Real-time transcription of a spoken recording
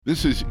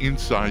This is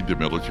Inside the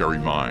Military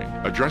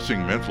Mind,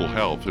 addressing mental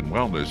health and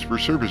wellness for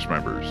service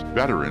members,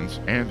 veterans,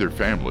 and their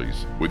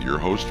families, with your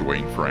host,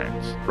 Duane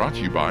France. Brought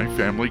to you by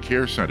Family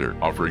Care Center,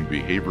 offering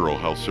behavioral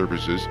health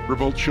services for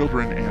both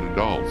children and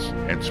adults,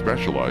 and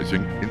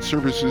specializing in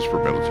services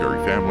for military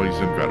families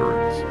and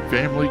veterans.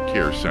 Family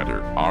Care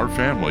Center, our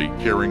family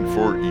caring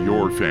for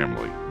your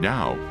family.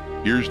 Now,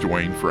 here's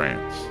Duane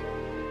France.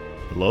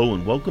 Hello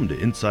and welcome to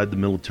Inside the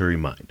Military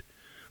Mind.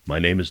 My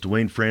name is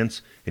Duane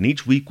France, and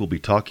each week we'll be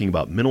talking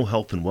about mental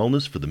health and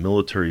wellness for the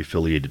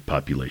military-affiliated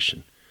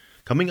population.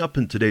 Coming up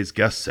in today's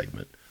guest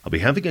segment, I'll be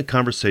having a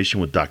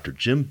conversation with Dr.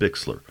 Jim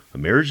Bixler, a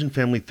marriage and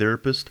family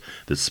therapist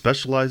that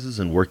specializes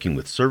in working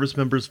with service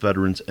members,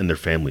 veterans, and their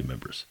family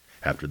members.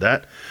 After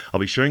that, I'll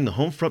be sharing the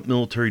Homefront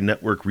Military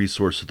Network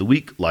Resource of the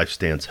Week,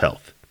 LifeStance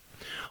Health.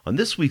 On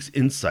this week's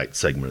Insight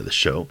segment of the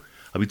show,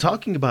 I'll be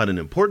talking about an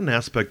important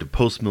aspect of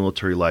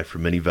post-military life for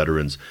many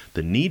veterans,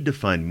 the need to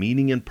find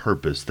meaning and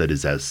purpose that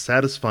is as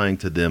satisfying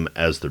to them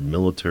as their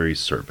military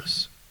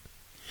service.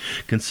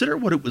 Consider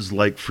what it was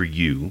like for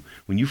you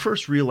when you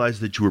first realized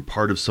that you were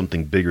part of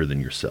something bigger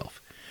than yourself.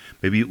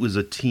 Maybe it was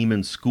a team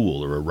in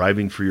school or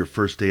arriving for your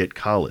first day at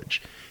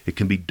college. It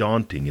can be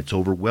daunting, it's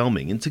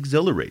overwhelming, it's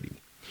exhilarating.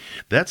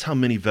 That's how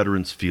many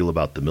veterans feel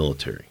about the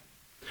military.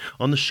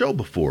 On the show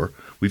before,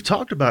 we've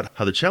talked about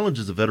how the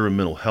challenges of veteran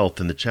mental health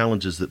and the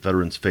challenges that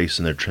veterans face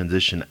in their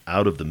transition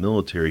out of the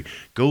military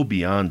go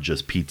beyond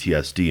just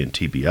PTSD and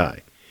TBI.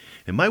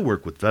 In my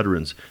work with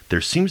veterans, there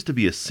seems to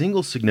be a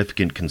single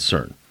significant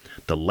concern: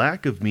 the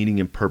lack of meaning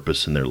and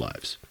purpose in their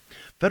lives.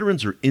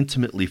 Veterans are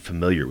intimately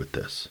familiar with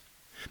this.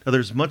 Now,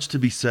 there's much to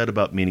be said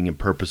about meaning and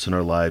purpose in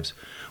our lives.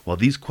 While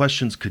these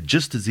questions could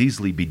just as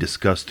easily be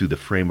discussed through the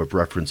frame of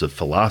reference of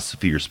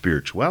philosophy or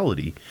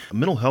spirituality, a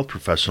mental health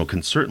professional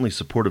can certainly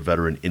support a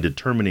veteran in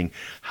determining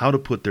how to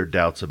put their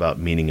doubts about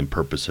meaning and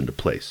purpose into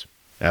place.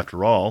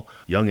 After all,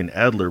 Jung and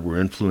Adler were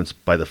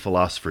influenced by the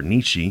philosopher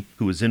Nietzsche,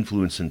 who was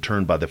influenced in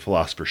turn by the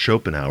philosopher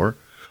Schopenhauer.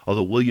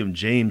 Although William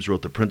James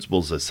wrote the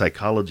Principles of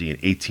Psychology in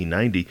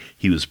 1890,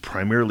 he was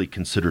primarily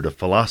considered a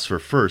philosopher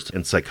first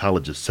and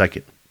psychologist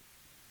second.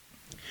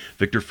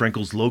 Viktor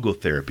Frankl's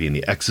logotherapy and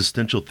the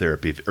existential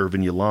therapy of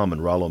Irvin Yalom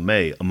and Rollo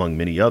May, among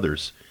many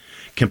others,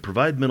 can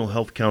provide mental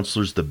health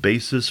counselors the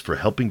basis for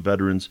helping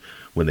veterans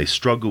when they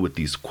struggle with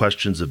these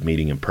questions of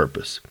meaning and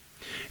purpose.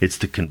 It's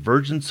the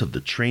convergence of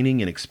the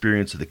training and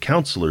experience of the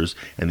counselors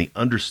and the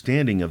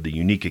understanding of the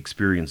unique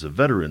experience of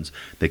veterans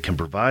that can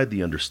provide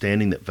the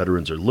understanding that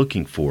veterans are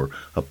looking for,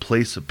 a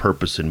place of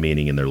purpose and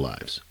meaning in their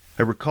lives.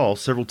 I recall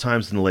several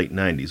times in the late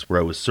 90s where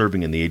I was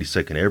serving in the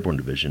 82nd Airborne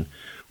Division,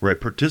 where I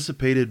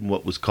participated in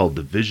what was called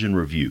Division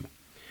Review.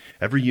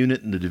 Every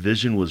unit in the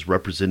division was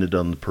represented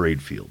on the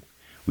parade field.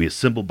 We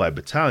assembled by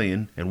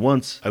battalion, and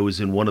once I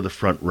was in one of the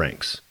front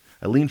ranks.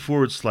 I leaned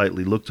forward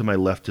slightly, looked to my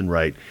left and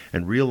right,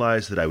 and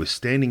realized that I was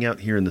standing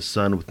out here in the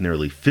sun with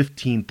nearly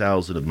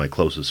 15,000 of my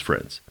closest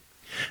friends.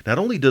 Not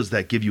only does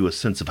that give you a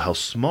sense of how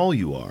small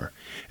you are,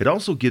 it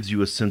also gives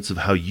you a sense of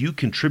how you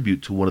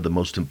contribute to one of the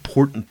most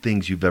important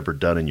things you've ever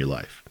done in your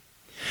life.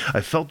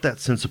 I felt that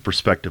sense of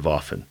perspective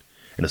often.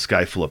 In a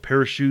sky full of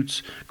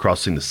parachutes,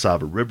 crossing the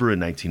Save River in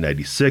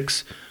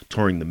 1996,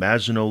 touring the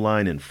Maginot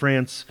Line in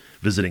France,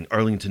 visiting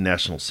Arlington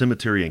National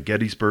Cemetery in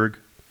Gettysburg.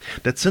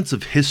 That sense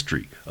of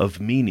history, of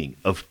meaning,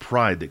 of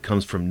pride that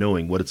comes from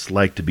knowing what it's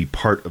like to be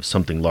part of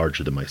something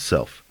larger than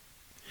myself.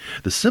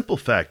 The simple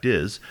fact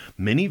is,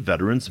 many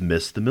veterans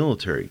miss the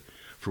military.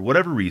 For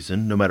whatever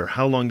reason, no matter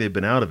how long they've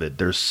been out of it,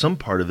 there's some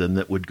part of them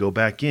that would go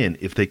back in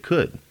if they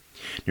could.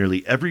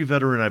 Nearly every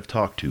veteran I've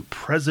talked to,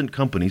 present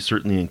company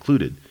certainly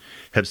included,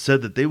 have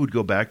said that they would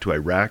go back to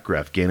Iraq or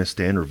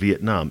Afghanistan or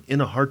Vietnam in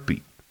a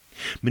heartbeat.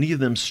 Many of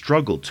them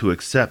struggle to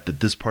accept that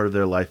this part of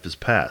their life is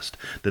past,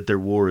 that their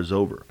war is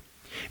over.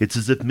 It's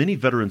as if many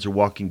veterans are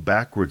walking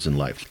backwards in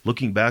life,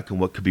 looking back on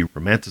what could be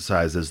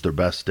romanticized as their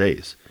best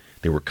days.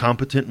 They were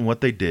competent in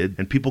what they did,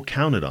 and people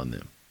counted on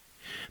them.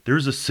 There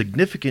is a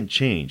significant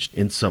change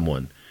in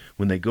someone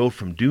when they go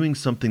from doing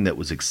something that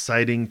was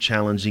exciting,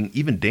 challenging,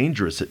 even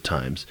dangerous at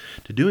times,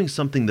 to doing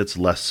something that's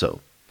less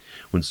so.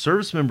 When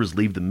service members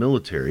leave the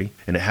military,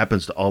 and it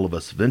happens to all of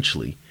us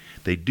eventually,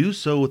 they do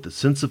so with a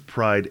sense of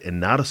pride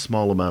and not a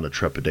small amount of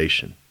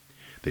trepidation.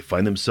 They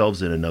find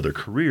themselves in another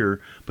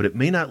career, but it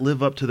may not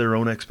live up to their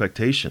own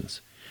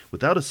expectations.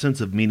 Without a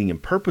sense of meaning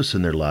and purpose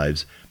in their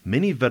lives,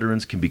 many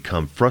veterans can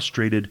become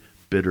frustrated,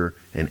 bitter,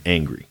 and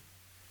angry.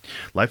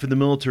 Life in the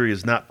military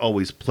is not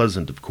always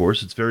pleasant, of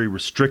course. It's very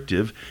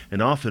restrictive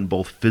and often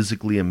both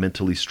physically and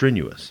mentally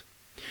strenuous.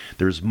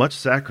 There is much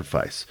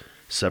sacrifice,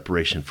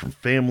 separation from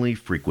family,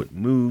 frequent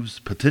moves,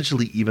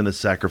 potentially even the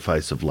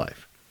sacrifice of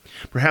life.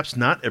 Perhaps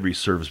not every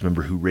service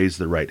member who raised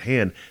their right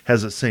hand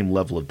has the same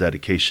level of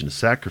dedication to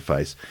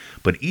sacrifice,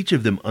 but each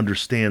of them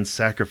understands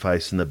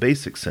sacrifice in the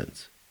basic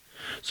sense.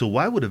 So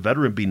why would a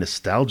veteran be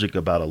nostalgic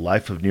about a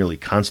life of nearly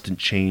constant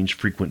change,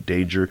 frequent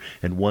danger,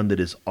 and one that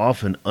is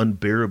often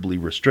unbearably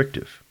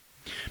restrictive?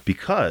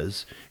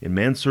 Because, in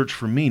Man's Search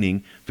for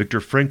Meaning, Viktor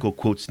Frankl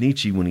quotes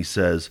Nietzsche when he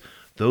says,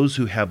 "Those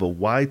who have a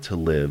why to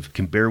live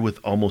can bear with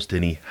almost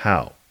any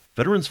how."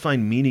 Veterans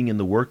find meaning in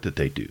the work that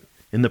they do,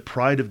 in the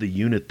pride of the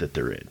unit that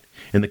they're in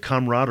the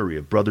camaraderie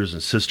of brothers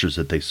and sisters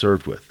that they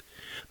served with.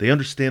 They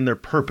understand their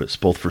purpose,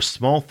 both for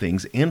small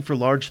things and for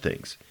large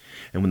things.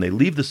 And when they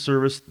leave the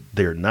service,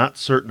 they are not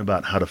certain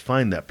about how to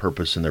find that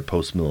purpose in their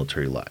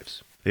post-military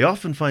lives. They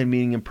often find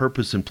meaning and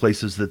purpose in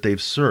places that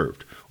they've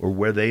served or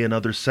where they and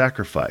others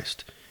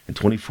sacrificed. In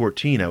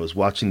 2014, I was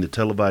watching the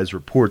televised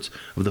reports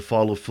of the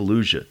fall of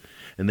Fallujah,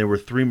 and there were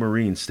 3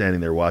 Marines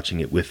standing there watching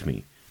it with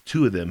me.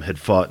 2 of them had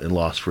fought and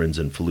lost friends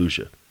in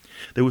Fallujah.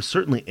 There was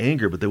certainly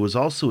anger, but there was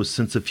also a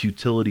sense of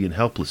futility and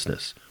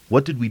helplessness.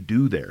 What did we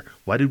do there?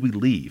 Why did we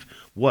leave?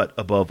 What,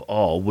 above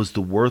all, was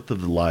the worth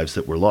of the lives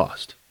that were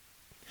lost?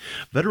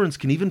 Veterans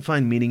can even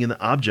find meaning in the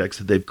objects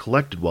that they've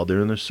collected while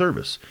they're in their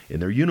service, in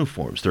their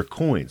uniforms, their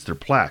coins, their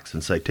plaques,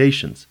 and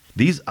citations.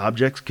 These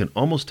objects can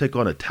almost take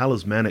on a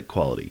talismanic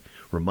quality,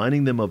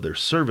 reminding them of their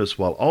service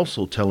while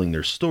also telling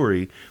their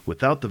story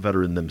without the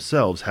veteran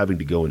themselves having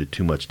to go into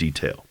too much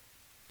detail.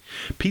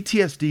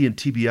 PTSD and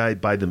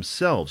TBI by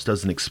themselves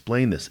doesn't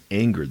explain this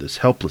anger, this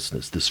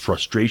helplessness, this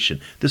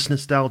frustration, this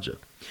nostalgia.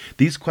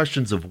 These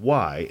questions of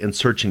why and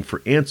searching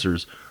for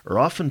answers are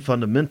often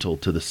fundamental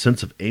to the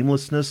sense of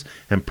aimlessness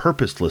and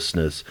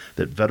purposelessness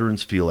that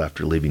veterans feel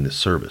after leaving the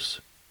service.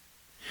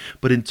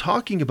 But in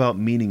talking about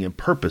meaning and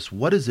purpose,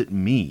 what does it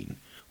mean?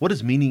 What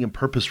does meaning and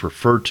purpose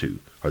refer to?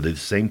 Are they the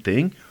same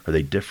thing? Are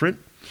they different?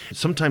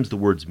 Sometimes the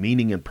words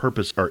meaning and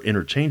purpose are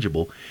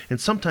interchangeable,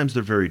 and sometimes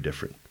they're very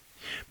different.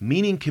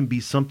 Meaning can be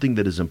something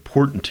that is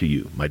important to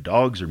you. My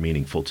dogs are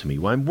meaningful to me.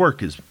 My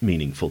work is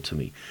meaningful to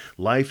me.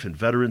 Life and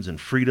veterans and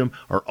freedom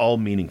are all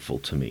meaningful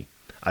to me.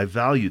 I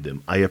value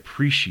them. I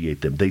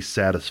appreciate them. They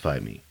satisfy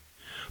me.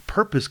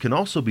 Purpose can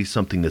also be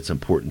something that's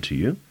important to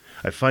you.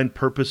 I find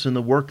purpose in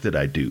the work that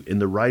I do, in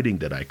the writing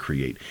that I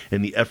create,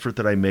 in the effort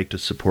that I make to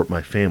support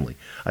my family.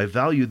 I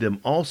value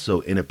them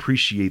also and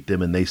appreciate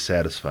them, and they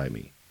satisfy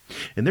me.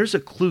 And there's a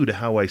clue to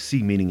how I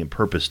see meaning and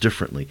purpose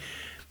differently.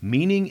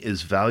 Meaning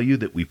is value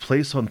that we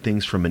place on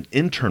things from an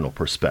internal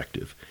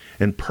perspective,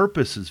 and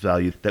purpose is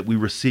value that we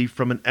receive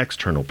from an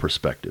external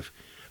perspective.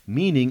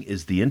 Meaning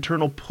is the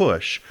internal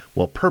push,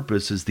 while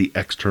purpose is the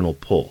external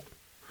pull.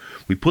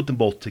 We put them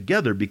both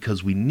together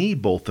because we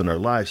need both in our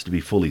lives to be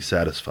fully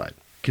satisfied.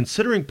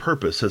 Considering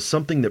purpose as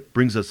something that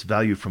brings us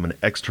value from an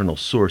external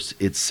source,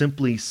 it's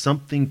simply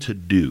something to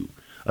do,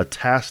 a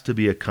task to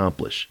be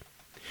accomplished.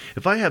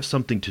 If I have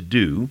something to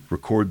do,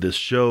 record this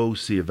show,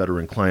 see a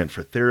veteran client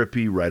for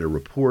therapy, write a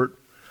report,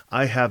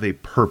 I have a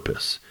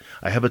purpose.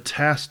 I have a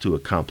task to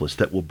accomplish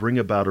that will bring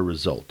about a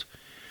result.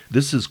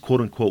 This is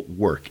quote-unquote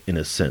work in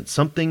a sense,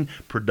 something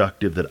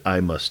productive that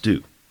I must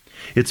do.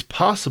 It's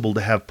possible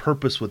to have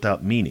purpose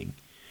without meaning.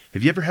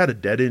 Have you ever had a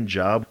dead-end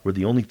job where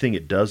the only thing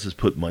it does is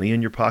put money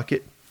in your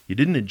pocket? You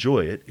didn't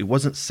enjoy it, it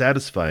wasn't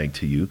satisfying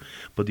to you,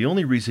 but the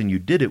only reason you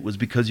did it was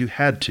because you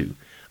had to.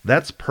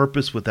 That's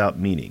purpose without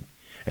meaning.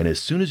 And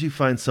as soon as you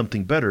find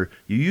something better,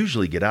 you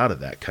usually get out of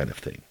that kind of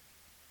thing.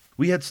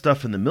 We had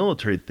stuff in the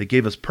military that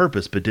gave us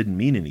purpose but didn't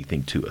mean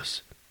anything to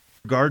us.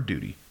 Guard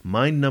duty,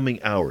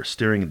 mind-numbing hours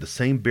staring at the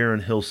same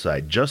barren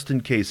hillside just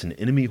in case an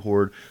enemy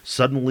horde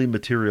suddenly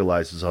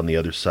materializes on the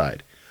other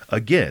side.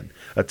 Again,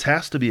 a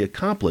task to be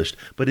accomplished,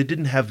 but it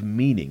didn't have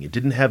meaning. It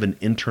didn't have an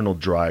internal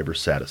drive or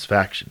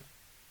satisfaction.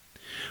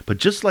 But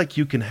just like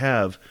you can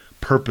have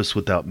purpose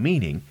without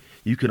meaning,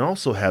 you can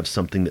also have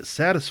something that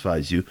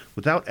satisfies you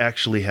without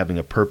actually having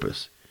a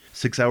purpose.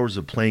 6 hours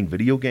of playing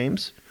video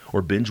games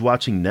or binge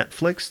watching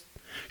Netflix?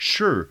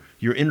 Sure,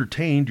 you're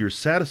entertained, you're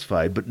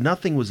satisfied, but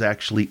nothing was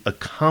actually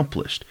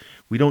accomplished.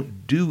 We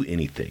don't do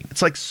anything.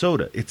 It's like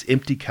soda. It's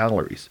empty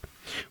calories.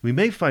 We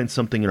may find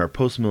something in our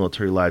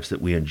post-military lives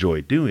that we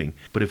enjoy doing,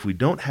 but if we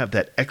don't have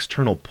that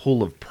external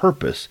pull of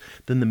purpose,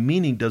 then the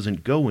meaning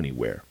doesn't go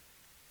anywhere.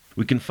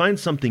 We can find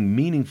something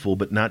meaningful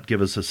but not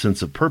give us a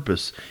sense of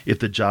purpose if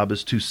the job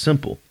is too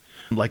simple.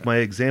 Like my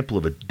example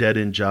of a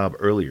dead-end job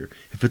earlier.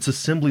 If it's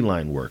assembly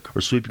line work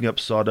or sweeping up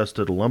sawdust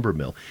at a lumber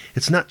mill,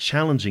 it's not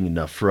challenging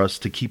enough for us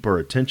to keep our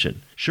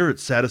attention. Sure, it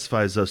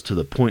satisfies us to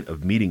the point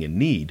of meeting a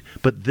need,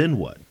 but then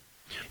what?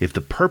 If the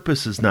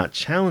purpose is not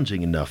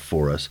challenging enough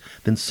for us,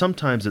 then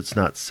sometimes it's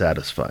not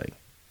satisfying.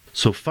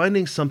 So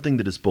finding something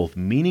that is both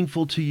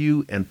meaningful to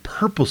you and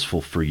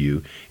purposeful for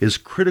you is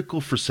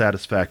critical for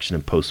satisfaction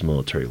in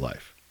post-military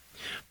life.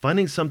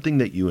 Finding something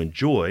that you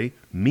enjoy,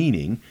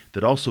 meaning,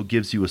 that also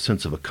gives you a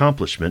sense of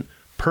accomplishment,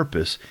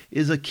 purpose,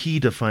 is a key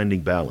to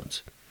finding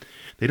balance.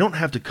 They don't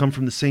have to come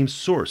from the same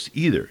source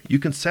either. You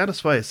can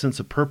satisfy a sense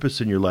of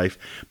purpose in your life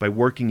by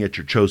working at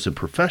your chosen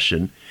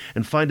profession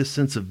and find a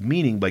sense of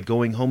meaning by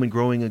going home and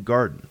growing a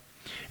garden.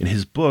 In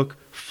his book,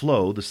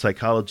 Flow, The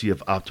Psychology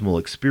of Optimal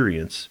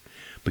Experience,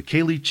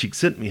 Mihaly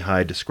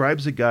Csikszentmihalyi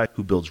describes a guy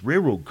who builds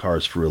railroad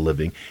cars for a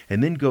living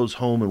and then goes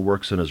home and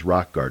works on his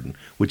rock garden,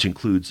 which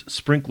includes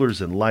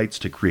sprinklers and lights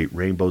to create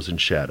rainbows and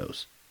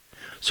shadows.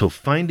 So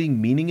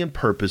finding meaning and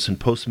purpose in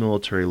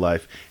post-military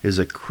life is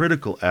a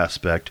critical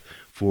aspect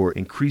for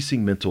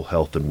increasing mental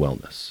health and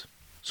wellness.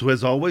 So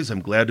as always,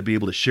 I'm glad to be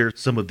able to share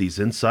some of these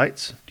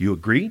insights. Do you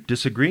agree?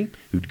 Disagree? It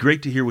would be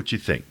great to hear what you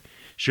think.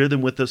 Share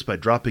them with us by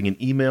dropping an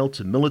email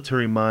to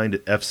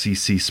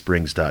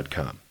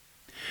militarymind@fccsprings.com.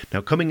 Now,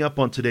 coming up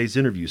on today's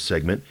interview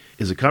segment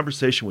is a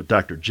conversation with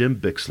Dr. Jim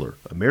Bixler,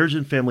 a marriage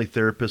and family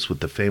therapist with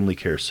the Family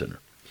Care Center.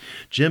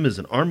 Jim is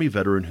an Army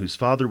veteran whose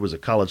father was a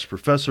college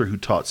professor who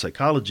taught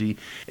psychology,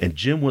 and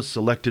Jim was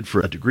selected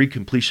for a degree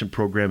completion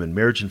program in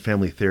marriage and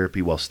family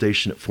therapy while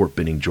stationed at Fort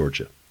Benning,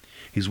 Georgia.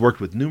 He's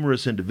worked with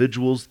numerous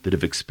individuals that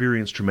have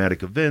experienced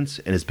traumatic events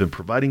and has been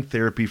providing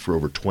therapy for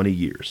over 20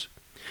 years.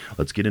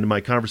 Let's get into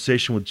my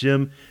conversation with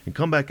Jim and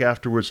come back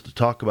afterwards to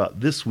talk about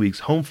this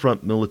week's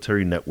Homefront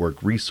Military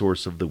Network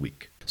Resource of the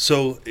Week.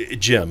 So,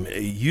 Jim,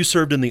 you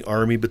served in the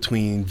Army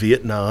between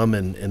Vietnam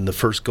and the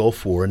first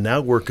Gulf War, and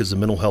now work as a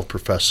mental health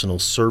professional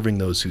serving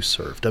those who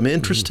served. I'm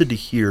interested to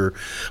hear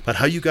about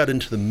how you got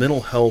into the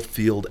mental health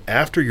field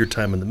after your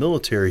time in the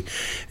military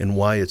and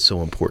why it's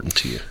so important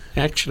to you.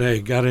 Actually, I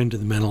got into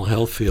the mental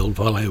health field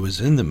while I was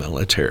in the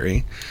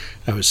military.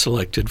 I was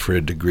selected for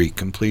a degree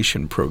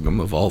completion program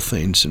of all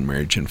things in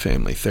marriage and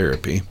family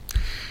therapy.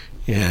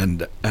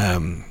 And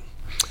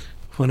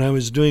when I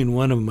was doing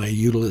one of my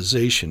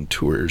utilization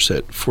tours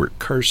at Fort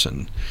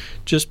Carson,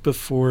 just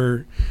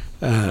before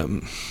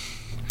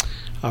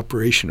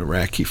Operation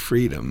Iraqi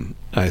Freedom,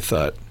 I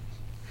thought,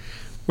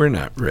 we're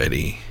not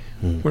ready.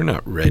 We're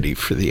not ready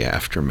for the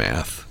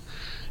aftermath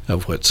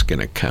of what's going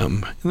to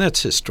come. And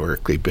that's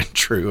historically been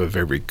true of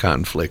every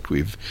conflict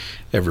we've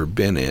ever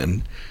been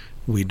in.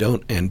 We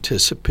don't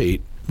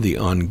anticipate the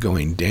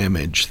ongoing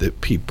damage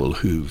that people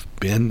who've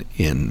been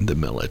in the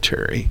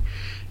military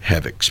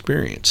have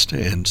experienced.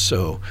 And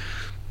so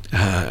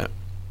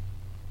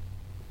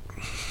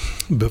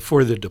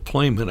before the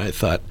deployment, I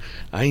thought,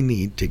 I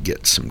need to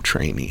get some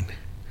training.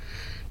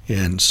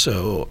 And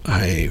so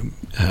I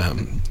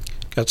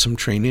got some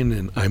training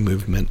in eye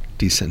movement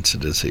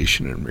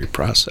desensitization and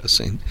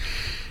reprocessing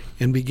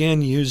and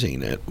began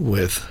using it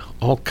with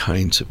all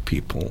kinds of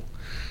people,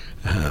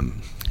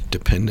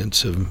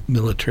 dependents of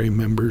military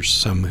members,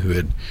 some who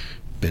had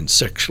been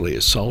sexually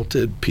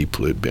assaulted,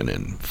 people who'd been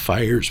in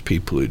fires,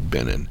 people who'd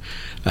been in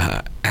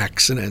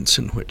accidents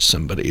in which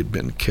somebody had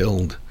been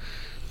killed,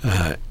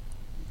 and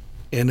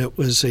it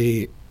was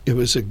a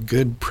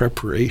good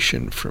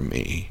preparation for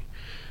me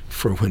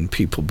for when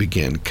people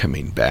began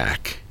coming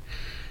back.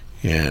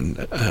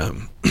 And I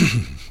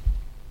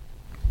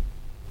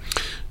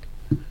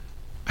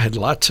had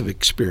lots of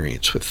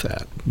experience with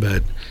that,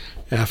 but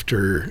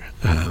after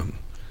I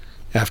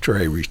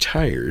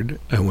retired,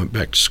 I went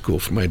back to school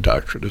for my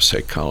doctorate of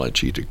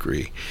psychology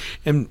degree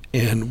and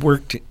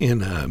worked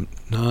in a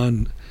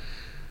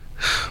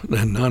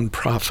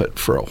nonprofit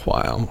for a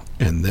while,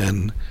 and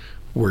then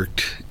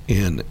worked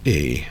in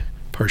a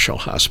partial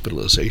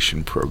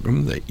hospitalization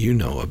program that you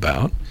know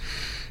about,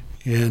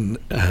 and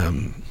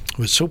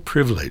was so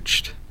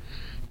privileged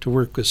to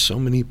work with so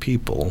many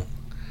people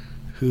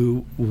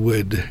who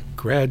would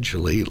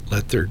gradually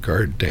let their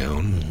guard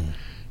down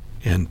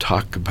and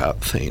talk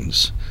about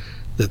things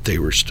that they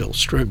were still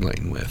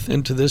struggling with.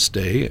 And to this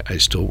day, I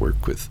still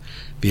work with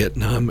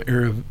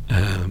Vietnam-era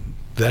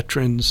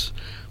veterans,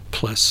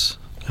 plus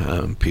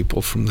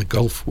people from the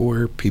Gulf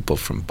War, people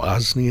from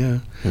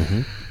Bosnia,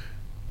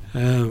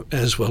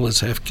 as well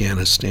as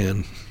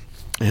Afghanistan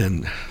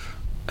and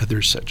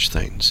other such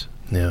things.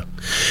 Yeah.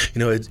 You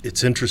know,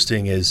 it's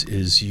interesting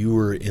as you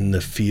were in the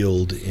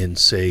field in,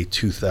 say,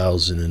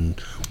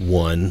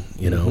 2001,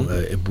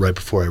 right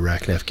before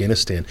Iraq and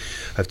Afghanistan.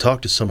 I've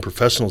talked to some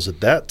professionals at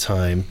that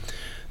time.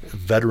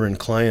 Veteran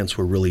clients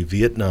were really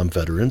Vietnam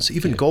veterans.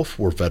 Even Gulf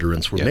War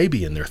veterans were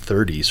maybe in their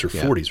 30s or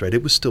 40s, right?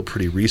 It was still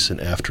pretty recent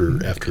after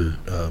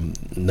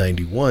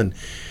 91.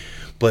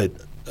 But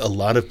a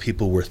lot of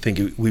people were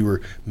thinking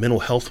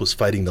mental health was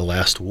fighting the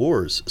last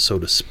wars, so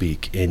to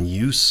speak, and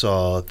you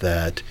saw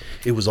that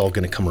it was all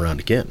going to come around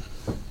again.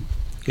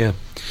 Yeah.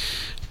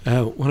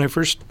 When I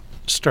first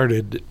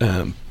started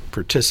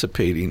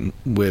participating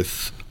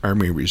with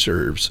Army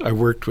Reserves, I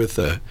worked with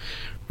a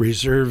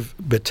reserve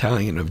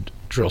battalion of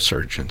drill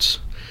sergeants,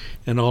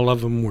 and all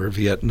of them were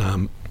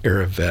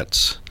Vietnam-era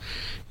vets.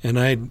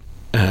 And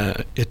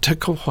it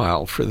took a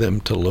while for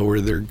them to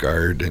lower their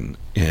guard and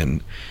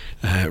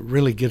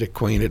really get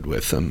acquainted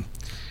with them.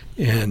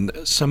 And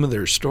some of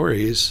their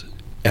stories,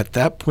 at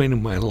that point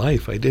in my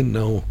life, I didn't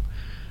know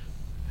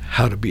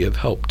how to be of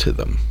help to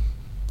them.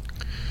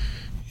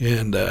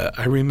 And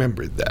I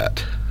remembered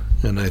that.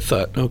 And I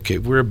thought, okay,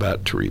 we're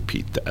about to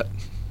repeat that.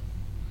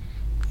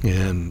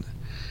 And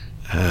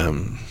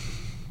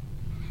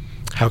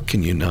how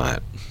can you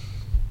not?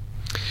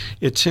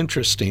 It's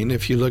interesting,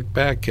 if you look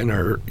back in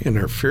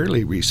our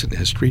fairly recent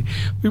history,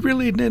 we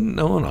really didn't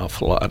know an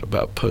awful lot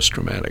about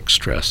post-traumatic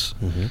stress.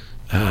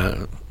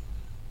 The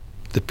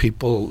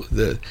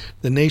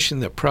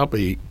nation that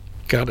probably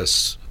got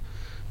us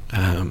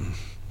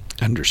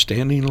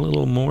understanding a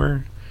little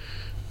more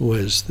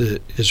was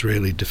the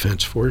Israeli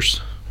Defense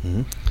Force,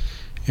 and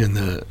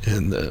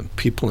the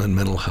people in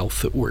mental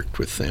health that worked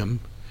with them,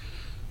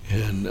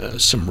 and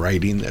some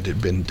writing that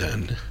had been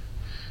done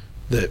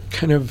that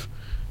kind of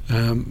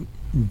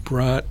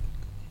brought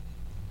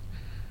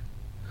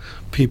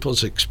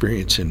people's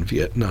experience in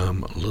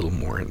Vietnam a little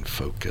more in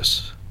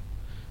focus.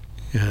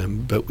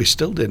 But we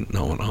still didn't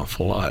know an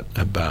awful lot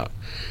about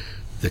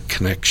the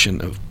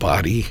connection of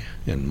body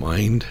and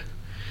mind,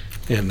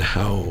 and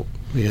how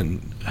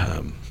in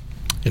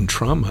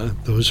trauma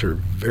those are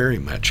very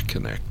much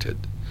connected.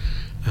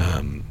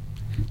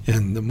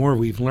 And the more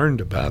we've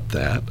learned about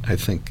that, I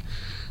think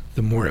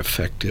the more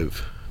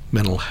effective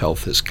mental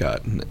health has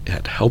gotten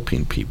at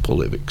helping people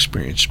who've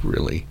experienced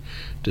really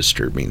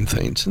disturbing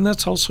things. And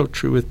that's also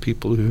true with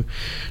people who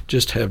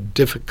just have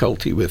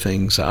difficulty with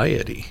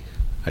anxiety.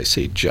 I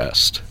say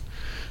just.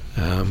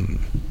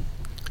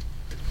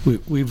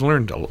 We've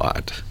learned a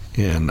lot,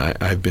 and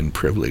I've been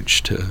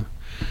privileged to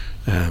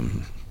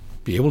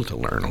be able to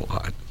learn a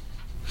lot.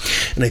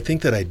 And I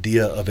think that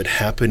idea of it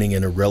happening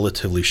in a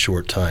relatively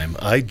short time.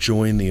 I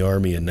joined the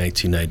Army in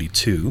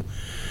 1992,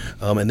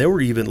 and there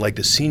were even like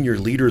the senior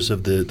leaders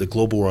of the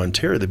global war on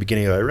terror at the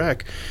beginning of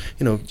Iraq.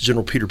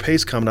 General Peter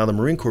Pace, Commandant of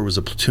the Marine Corps, was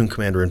a platoon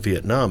commander in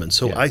Vietnam. And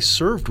so I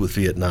served with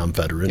Vietnam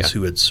veterans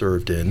who had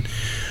served in,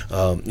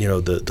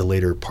 the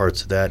later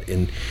parts of that.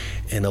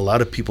 And a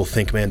lot of people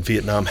think, man,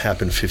 Vietnam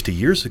happened 50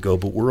 years ago,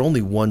 but we're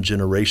only one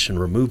generation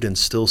removed and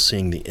still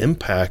seeing the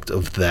impact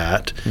of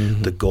that.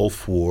 Mm-hmm. The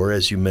Gulf War,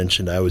 as you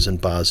mentioned, I was in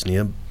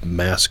Bosnia,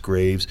 mass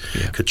graves,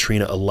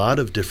 Katrina, a lot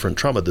of different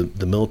trauma.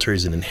 The military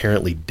is an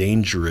inherently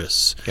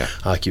dangerous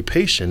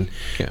occupation,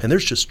 and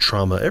there's just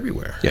trauma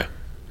everywhere. Yeah.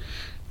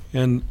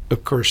 And,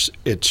 of course,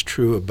 it's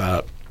true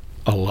about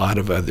a lot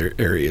of other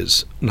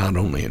areas, not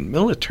only in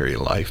military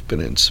life, but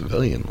in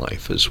civilian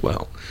life as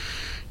well.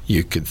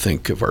 You could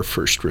think of our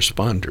first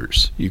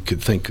responders. You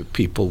could think of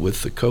people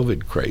with the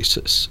COVID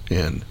crisis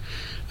and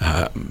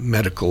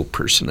medical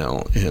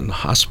personnel in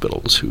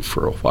hospitals who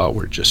for a while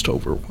were just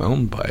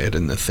overwhelmed by it,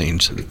 and the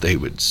things that they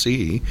would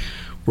see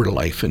were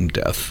life and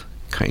death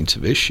kinds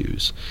of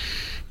issues.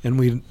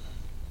 And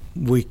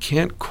we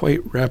can't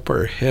quite wrap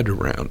our head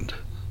around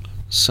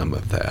some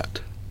of that.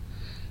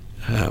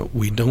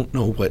 We don't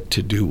know what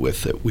to do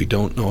with it. We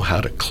don't know how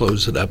to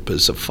close it up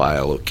as a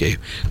file. Okay,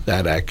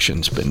 that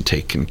action's been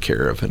taken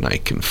care of and I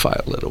can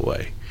file it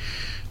away.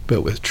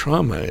 But with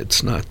trauma,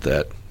 it's not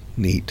that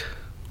neat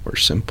or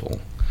simple.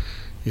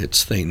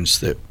 It's things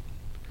that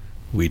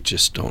we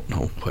just don't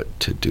know what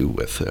to do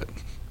with it.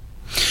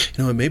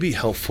 It may be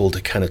helpful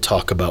to kind of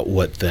talk about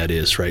what that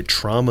is, right?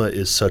 Trauma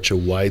is such a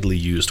widely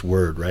used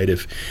word, right?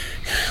 If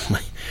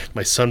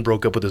my son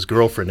broke up with his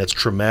girlfriend, that's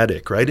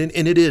traumatic, right?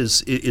 And it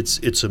is.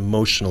 It's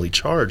emotionally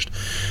charged.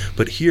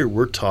 But here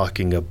we're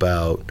talking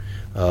about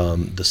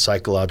the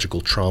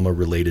psychological trauma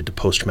related to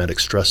post-traumatic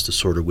stress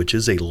disorder, which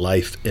is a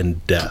life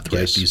and death,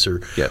 right? These are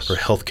for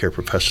healthcare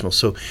professionals.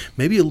 So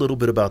maybe a little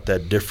bit about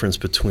that difference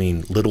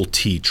between little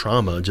t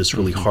trauma, just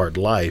really hard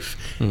life,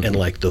 and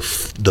like the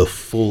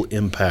full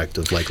impact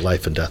of like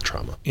life and death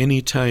trauma.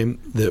 Anytime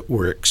that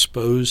we're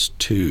exposed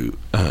to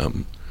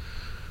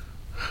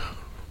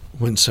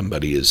when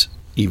somebody is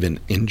even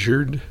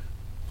injured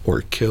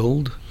or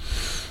killed,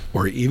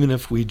 or even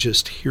if we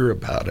just hear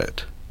about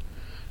it,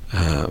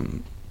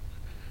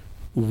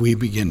 we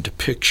begin to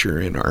picture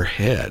in our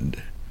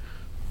head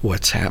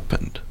what's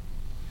happened.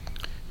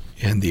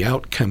 And the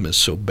outcome is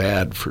so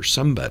bad for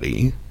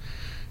somebody,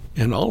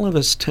 and all of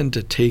us tend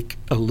to take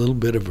a little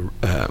bit of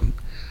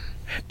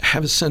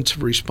have a sense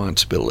of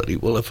responsibility.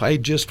 Well, if I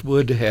just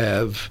would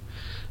have,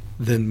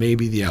 then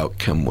maybe the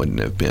outcome wouldn't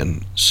have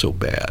been so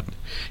bad.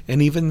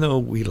 And even though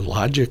we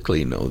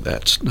logically know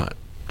that's not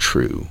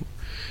true,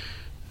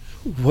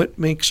 what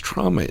makes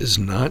trauma is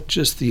not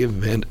just the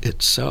event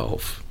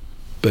itself,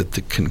 but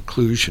the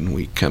conclusion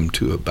we come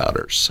to about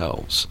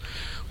ourselves.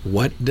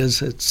 What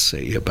does it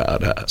say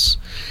about us?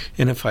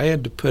 And if I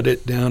had to put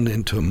it down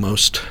into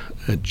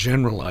a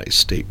generalized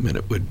statement,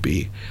 it would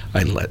be,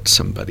 I let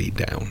somebody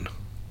down.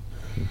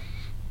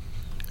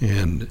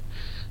 And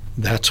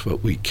that's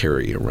what we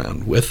carry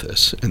around with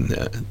us. And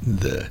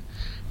the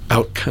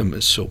outcome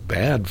is so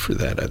bad for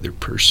that other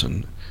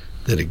person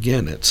that,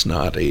 again, it's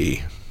not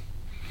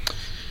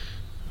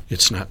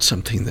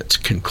something that's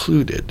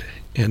concluded.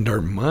 And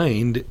our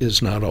mind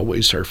is not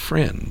always our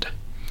friend.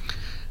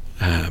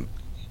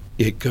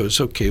 It goes,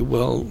 okay,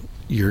 well,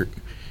 you're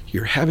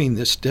having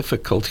this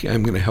difficulty.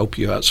 I'm going to help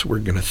you out, so we're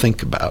going to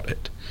think about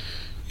it.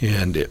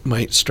 And it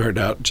might start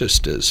out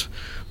just as,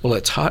 well,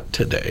 it's hot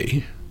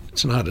today.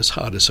 It's not as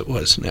hot as it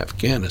was in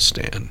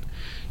Afghanistan.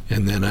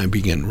 And then I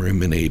begin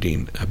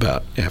ruminating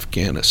about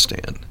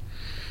Afghanistan.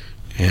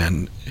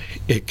 And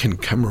it can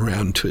come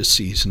around to a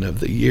season of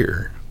the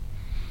year.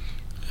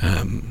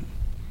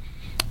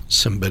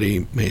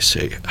 Somebody may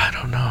say, I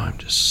don't know, I'm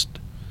just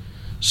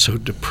so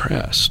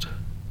depressed.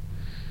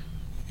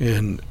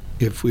 And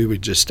if we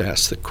would just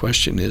ask the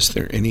question, is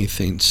there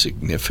anything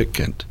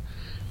significant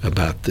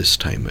about this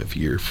time of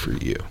year for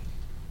you?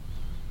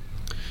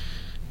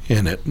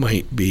 And it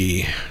might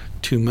be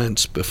 2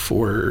 months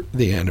before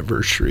the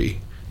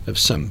anniversary of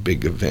some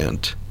big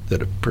event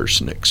that a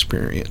person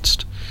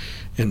experienced.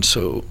 And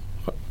so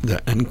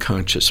the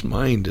unconscious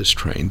mind is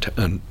trying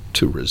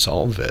to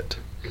resolve it.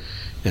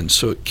 And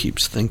so it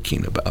keeps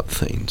thinking about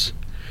things.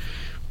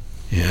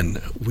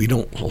 And we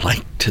don't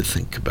like to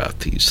think about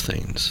these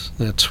things.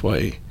 That's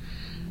why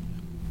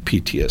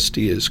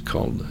PTSD is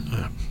called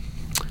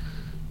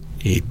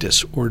a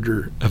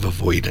disorder of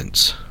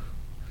avoidance.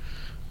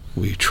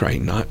 We try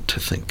not to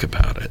think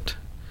about it.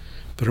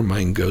 But our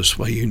mind goes,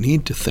 well, you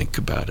need to think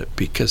about it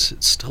because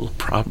it's still a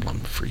problem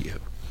for you.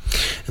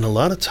 And a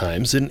lot of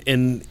times, and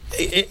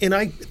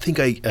I think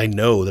I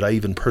know that I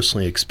even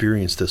personally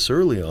experienced this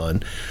early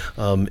on,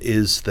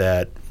 is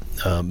that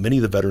many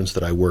of the veterans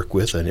that I work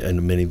with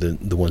and many of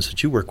the ones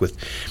that you work with,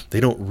 they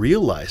don't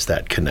realize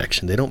that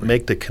connection. They don't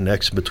make the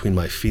connection between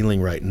my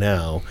feeling right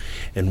now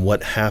and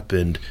what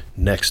happened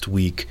next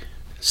week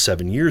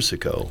 7 years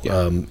ago.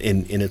 Yeah.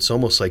 And it's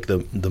almost like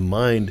the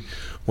mind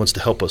wants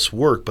to help us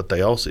work, but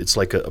it's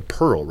like a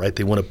pearl, right?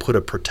 They want to put a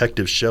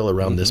protective shell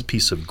around this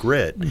piece of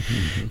grit,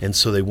 and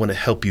so they want to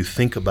help you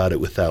think about it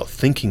without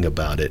thinking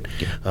about it.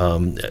 Yeah.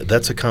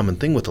 That's a common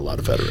thing with a lot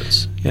of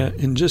veterans. Yeah,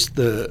 and just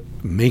the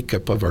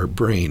makeup of our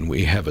brain,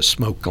 we have a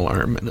smoke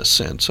alarm, in a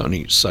sense, on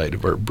each side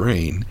of our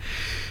brain,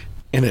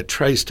 and it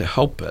tries to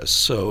help us.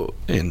 So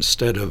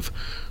instead of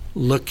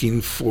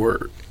looking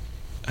for,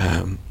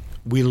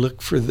 we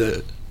look for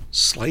the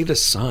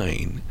slightest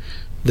sign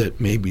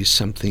that maybe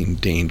something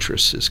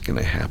dangerous is going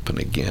to happen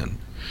again.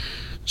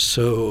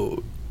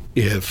 So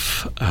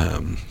if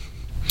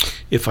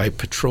I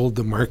patrolled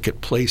the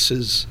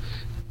marketplaces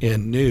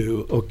and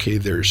knew, okay,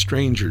 there are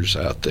strangers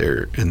out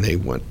there and they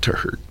want to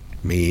hurt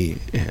me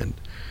and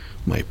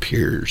my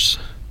peers,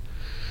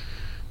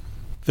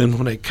 then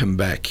when I come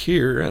back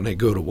here and I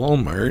go to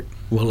Walmart,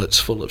 well, it's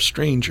full of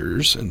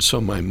strangers, and so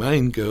my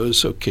mind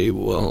goes, okay,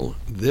 well,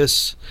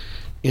 this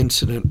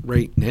incident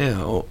right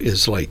now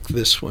is like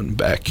this one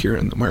back here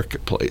in the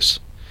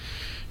marketplace.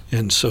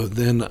 And so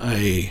then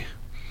I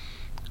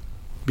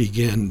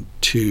begin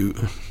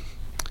to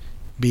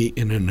be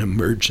in an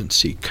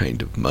emergency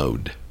kind of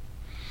mode.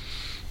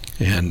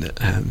 And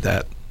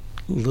that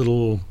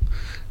little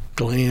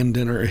gland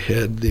in our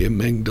head, the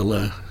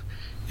amygdala,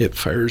 it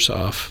fires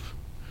off.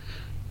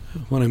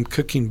 When I'm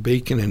cooking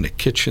bacon in the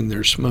kitchen,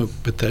 there's smoke,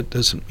 but that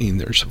doesn't mean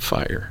there's a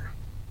fire.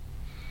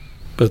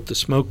 But the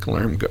smoke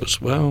alarm goes,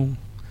 well,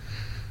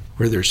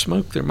 where there's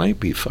smoke, there might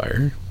be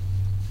fire.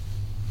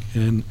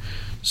 And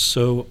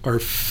so our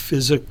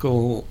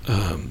physical,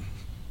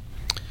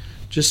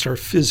 just our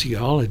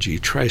physiology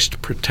tries to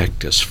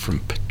protect us from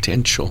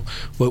potential,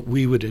 what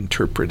we would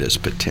interpret as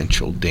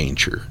potential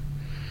danger.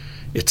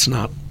 It's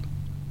not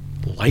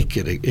like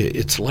it.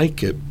 It's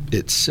like it.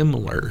 It's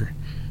similar,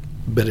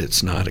 but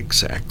it's not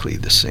exactly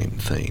the same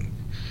thing.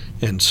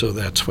 And so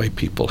that's why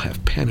people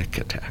have panic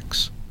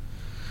attacks.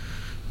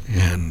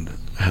 And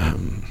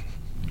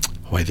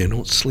why they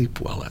don't sleep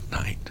well at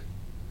night,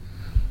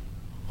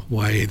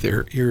 why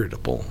they're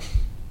irritable,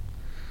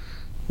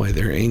 why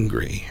they're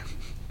angry,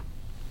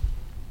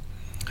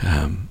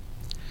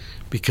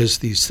 because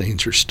these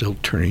things are still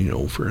turning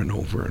over and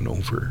over and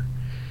over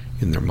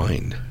in their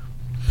mind.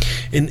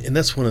 And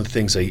that's one of the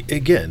things,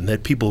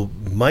 that people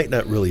might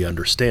not really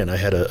understand. I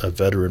had a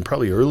veteran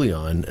probably early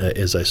on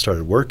as I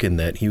started working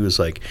that he was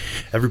like,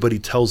 everybody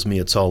tells me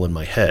it's all in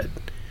my head.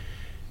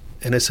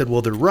 And I said,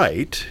 well, they're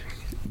right,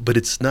 but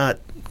it's not.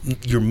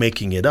 You're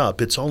making it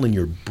up. It's all in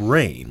your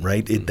brain,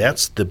 right?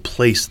 That's the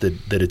place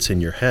that it's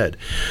in your head.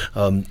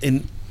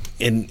 And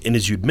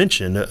as you'd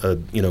mentioned,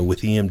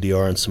 with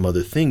EMDR and some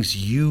other things,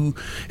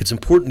 it's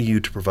important to you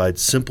to provide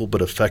simple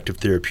but effective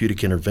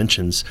therapeutic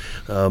interventions.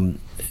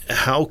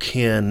 How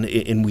can,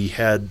 and we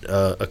had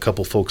a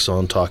couple folks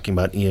on talking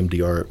about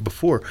EMDR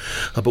before,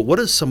 but what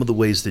are some of the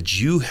ways that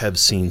you have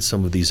seen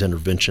some of these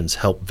interventions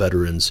help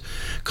veterans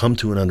come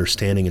to an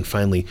understanding and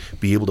finally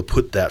be able to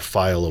put that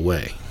file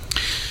away?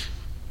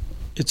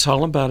 It's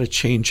all about a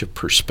change of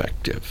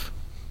perspective.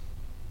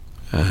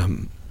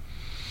 And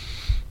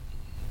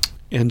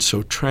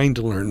so trying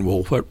to learn,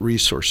 well, what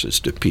resources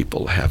do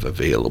people have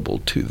available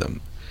to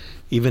them?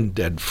 Even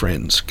dead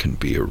friends can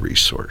be a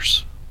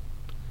resource.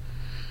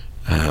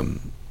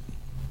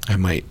 I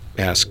might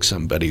ask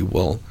somebody,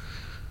 well,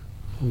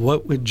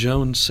 what would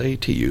Joan say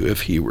to you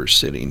if he were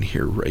sitting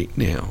here right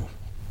now?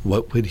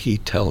 What would he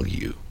tell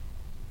you?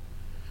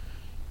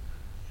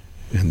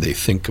 And they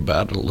think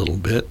about it a little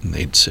bit, and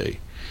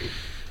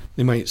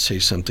they might say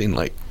something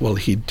like, well,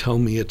 he'd tell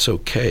me it's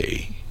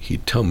okay.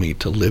 He'd tell me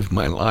to live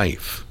my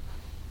life.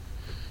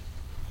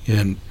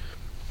 And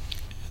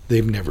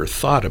they've never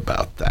thought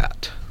about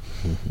that.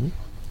 Mm-hmm.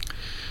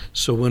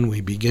 So when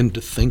we begin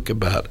to think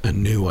about a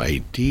new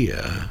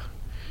idea,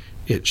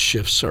 it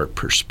shifts our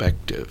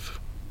perspective.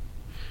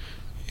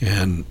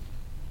 And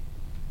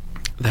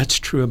that's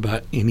true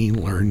about any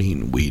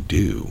learning we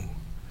do.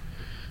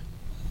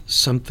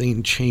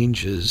 Something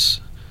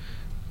changes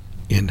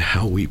in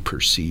how we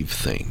perceive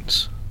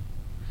things.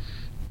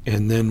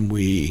 And then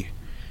we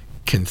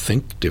can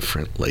think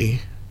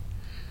differently,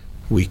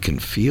 we can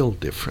feel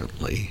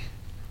differently,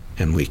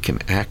 and we can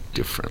act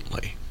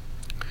differently.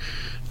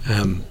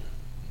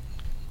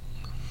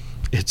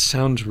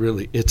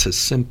 It's a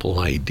simple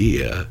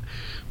idea,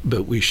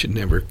 but we should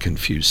never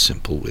confuse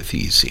simple with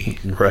easy.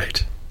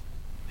 Right.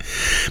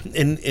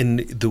 And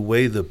the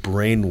way the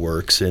brain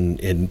works, and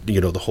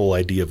the whole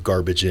idea of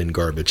garbage in,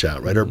 garbage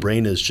out, right? Our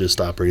brain is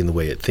just operating the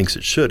way it thinks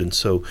it should, and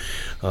so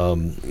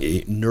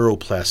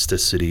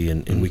neuroplasticity,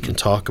 and we can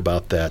talk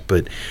about that.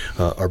 But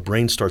our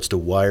brain starts to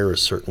wire a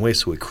certain way,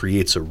 so it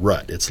creates a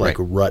rut. It's like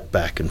a rut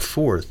back and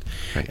forth,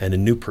 and a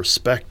new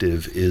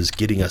perspective is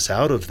getting us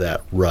out of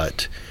that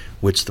rut.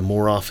 Which the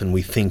more often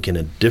we think in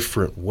a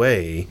different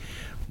way,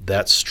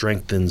 that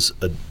strengthens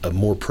a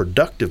more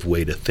productive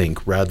way to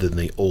think rather than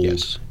the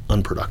old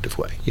unproductive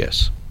way.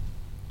 Yes.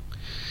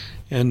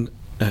 And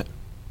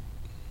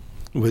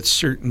with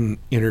certain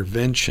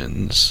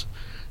interventions,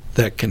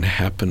 that can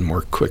happen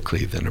more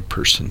quickly than a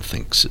person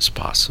thinks is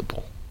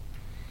possible.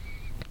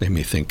 They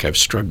may think, I've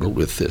struggled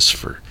with this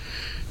for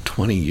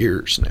 20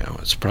 years now.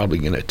 It's probably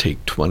going to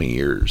take 20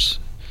 years.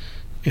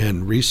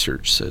 And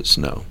research says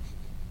no.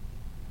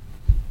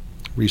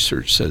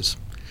 Research says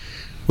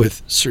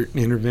with certain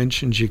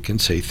interventions, you can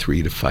say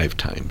 3 to 5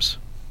 times.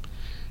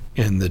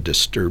 And the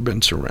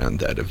disturbance around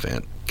that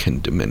event can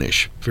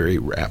diminish very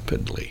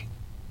rapidly.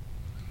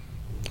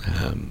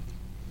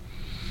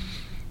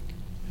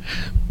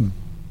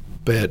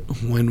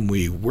 But when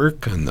we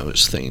work on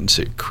those things,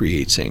 it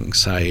creates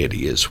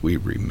anxiety as we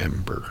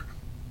remember.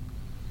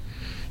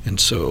 And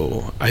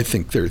so I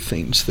think there are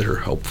things that are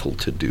helpful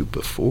to do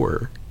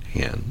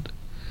beforehand,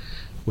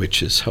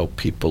 which is help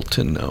people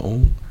to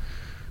know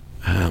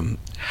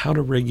how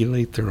to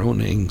regulate their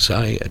own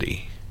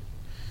anxiety.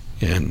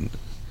 And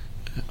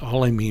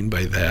all I mean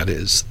by that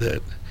is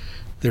that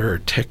there are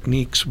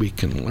techniques we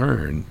can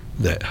learn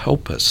that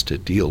help us to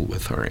deal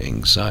with our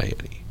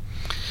anxiety.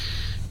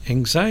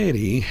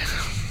 Anxiety,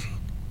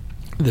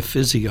 the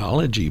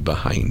physiology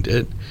behind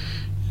it,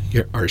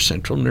 our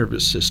central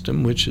nervous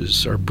system, which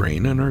is our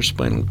brain and our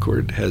spinal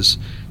cord, has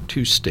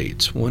 2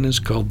 states. One is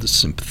called the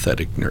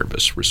sympathetic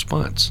nervous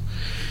response.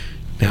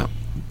 Now,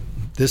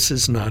 this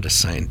is not a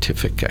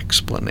scientific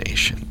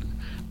explanation.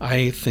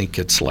 I think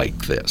it's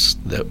like this,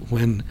 that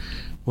when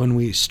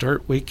we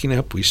start waking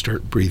up, we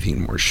start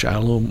breathing more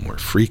shallow, more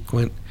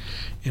frequent,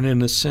 and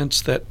in a sense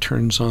that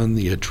turns on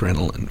the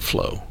adrenaline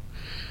flow.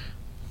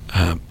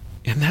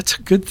 And that's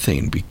a good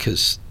thing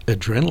because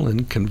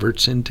adrenaline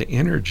converts into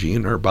energy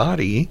in our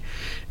body,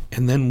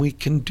 and then we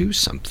can do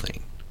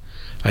something.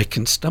 I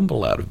can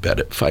stumble out of bed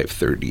at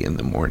 5:30 in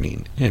the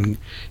morning, and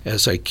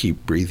as I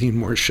keep breathing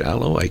more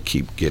shallow, I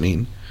keep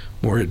getting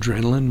more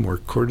adrenaline, more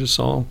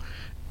cortisol,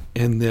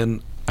 and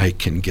then I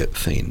can get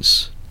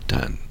things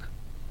done.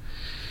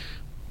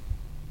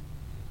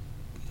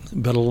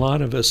 But a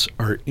lot of us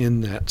are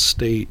in that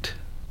state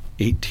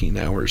 18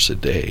 hours a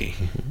day.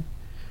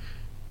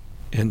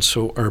 And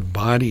so our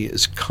body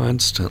is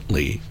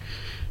constantly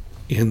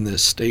in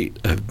this state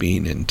of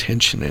being in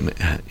tension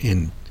and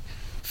in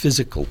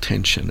physical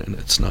tension, and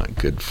it's not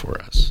good for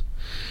us.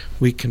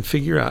 We can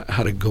figure out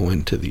how to go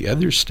into the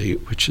other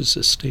state, which is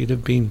a state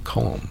of being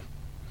calm.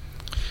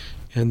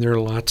 And there are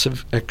lots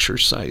of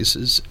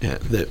exercises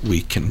that we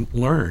can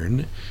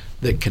learn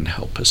that can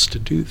help us to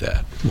do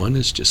that. One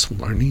is just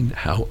learning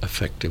how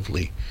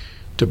effectively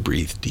to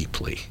breathe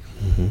deeply,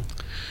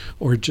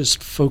 or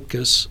just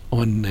focus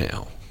on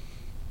now.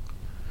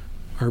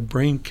 Our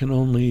brain can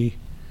only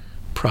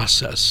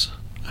process.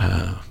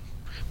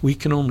 We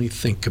can only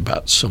think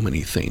about so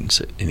many things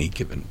at any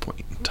given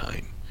point in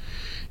time.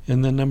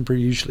 And the number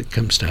usually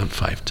comes down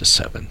 5 to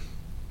 7.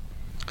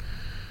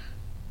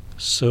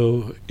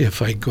 So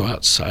if I go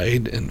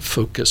outside and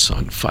focus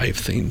on 5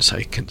 things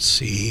I can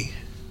see,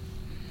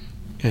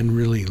 and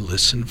really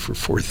listen for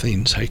 4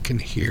 things I can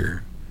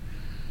hear,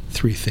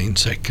 3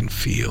 things I can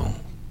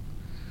feel,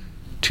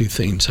 2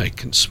 things I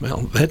can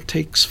smell, that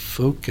takes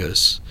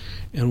focus.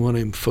 And when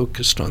I'm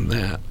focused on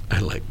that,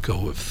 I let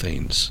go of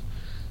things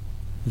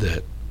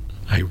that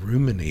I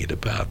ruminate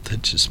about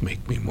that just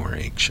make me more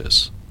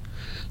anxious.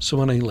 So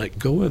when I let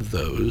go of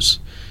those,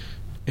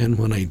 and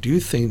when I do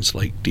things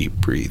like deep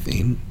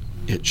breathing,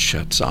 it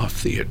shuts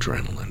off the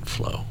adrenaline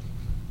flow.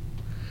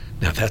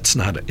 Now it's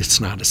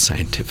not a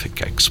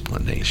scientific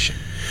explanation.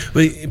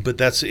 But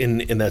that's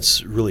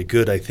that's really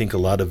good. I think a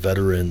lot of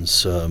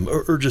veterans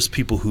or just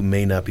people who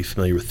may not be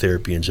familiar with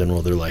therapy in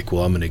general, they're like,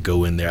 well, I'm going to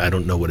go in there. I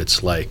don't know what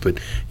it's like. But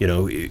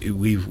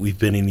we've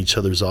been in each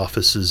other's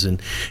offices,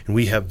 and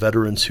we have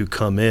veterans who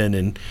come in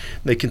and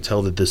they can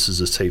tell that this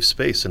is a safe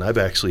space. And I've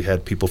actually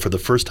had people, for the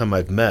first time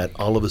I've met,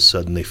 all of a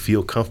sudden they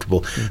feel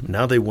comfortable.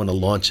 Now they want to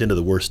launch into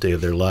the worst day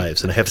of their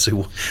lives. And I have to say,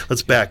 well,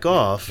 let's back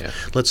off. Yeah.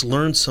 Let's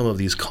learn some of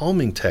these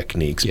calming techniques,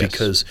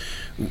 because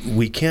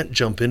we can't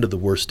jump into the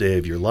worst day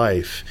of your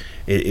life.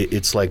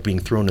 It's like being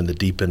thrown in the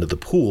deep end of the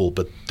pool,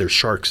 but there's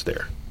sharks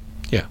there.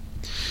 Yeah.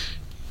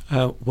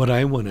 What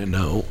I want to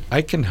know,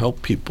 I can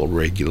help people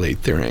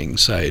regulate their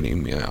anxiety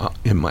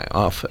in my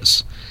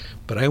office,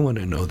 but I want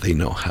to know they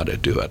know how to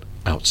do it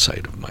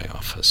outside of my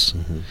office.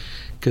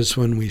 Because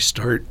when we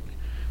start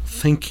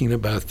thinking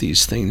about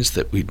these things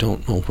that we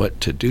don't know what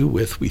to do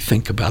with, we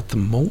think about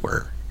them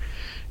more.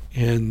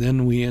 And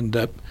then we end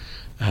up,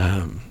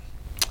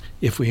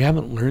 if we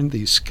haven't learned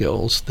these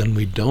skills, then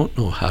we don't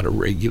know how to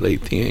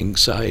regulate the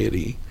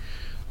anxiety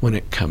when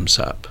it comes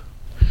up.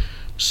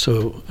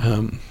 So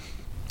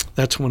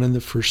that's one of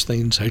the first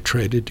things I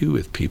try to do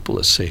with people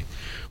is say,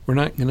 we're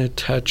not going to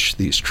touch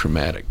these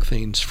traumatic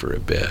things for a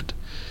bit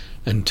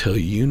until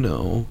you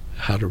know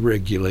how to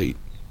regulate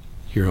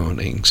your own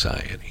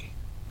anxiety.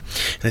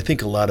 And I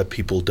think a lot of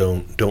people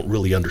don't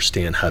really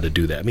understand how to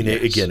do that. I mean,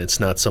 Yes. Again, it's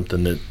not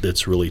something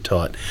that's really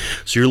taught.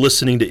 So you're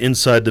listening to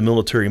Inside the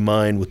Military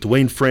Mind with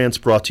Duane France,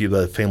 brought to you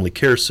by the Family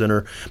Care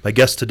Center. My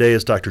guest today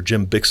is Dr.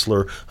 Jim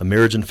Bixler, a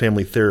marriage and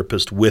family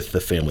therapist with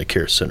the Family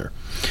Care Center.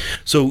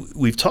 So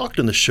we've talked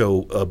in the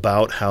show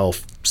about how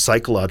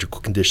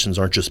psychological conditions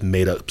aren't just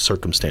made-up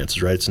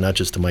circumstances, right? It's not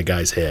just in my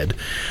guy's head,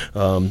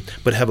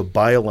 but have a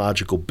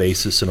biological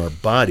basis in our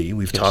body.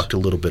 We've talked a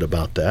little bit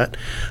about that.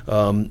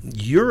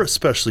 You're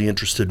especially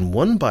interested in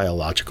one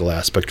biological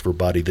aspect of our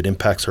body that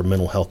impacts our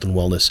mental health and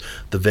wellness,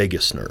 the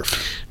vagus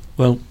nerve.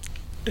 Well,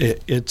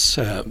 it's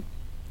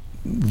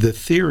the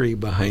theory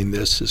behind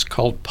this is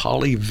called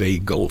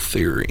polyvagal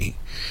theory.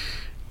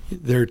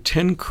 There are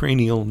 10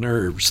 cranial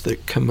nerves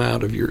that come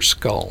out of your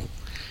skull.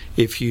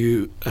 If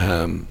you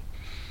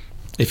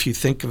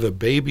think of a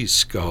baby's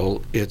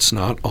skull, it's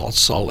not all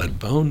solid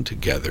bone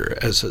together.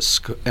 As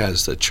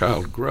the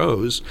child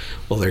grows,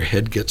 well, their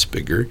head gets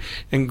bigger,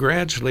 and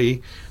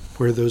gradually,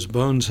 where those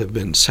bones have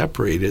been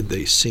separated,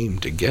 they seam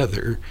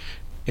together.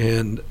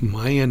 And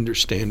my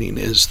understanding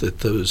is that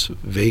those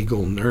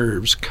vagal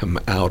nerves come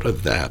out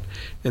of that,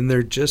 and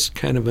they're just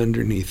kind of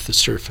underneath the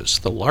surface.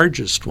 The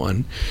largest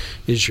one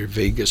is your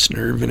vagus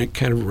nerve, and it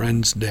kind of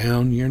runs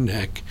down your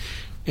neck,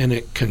 and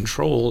it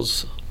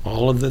controls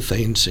all of the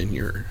things in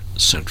your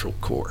central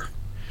core.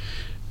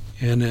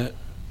 And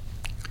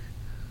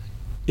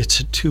it's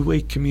a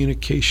two-way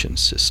communication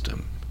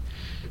system.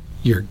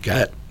 Your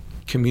gut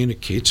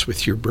communicates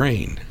with your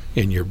brain,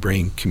 and your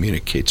brain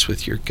communicates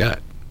with your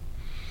gut.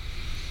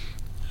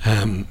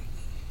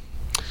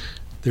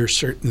 There are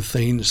certain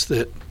things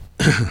that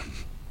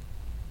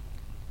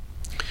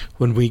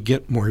when we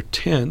get more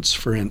tense,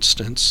 for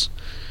instance,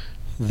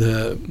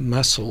 the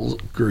muscle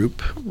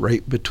group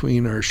right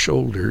between our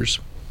shoulders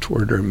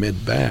toward our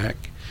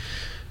mid-back,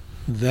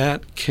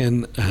 that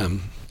can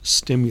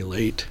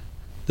stimulate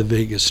the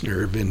vagus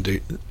nerve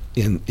in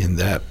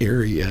that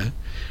area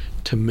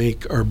to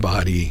make our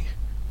body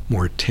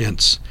more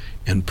tense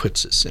and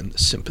puts us in the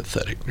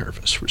sympathetic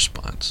nervous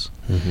response.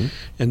 Mm-hmm.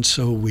 And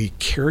so we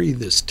carry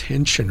this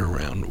tension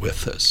around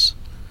with us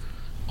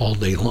all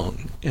day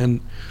long. And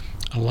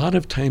a lot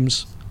of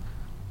times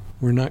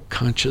we're not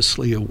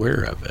consciously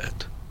aware of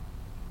it.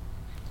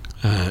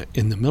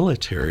 In the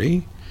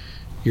military,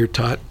 you're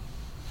taught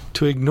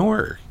to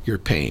ignore your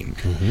pain,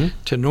 mm-hmm.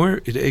 to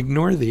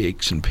ignore the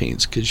aches and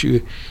pains, because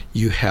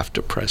you have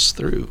to press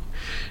through.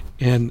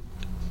 And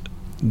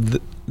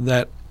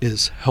that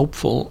is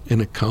helpful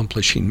in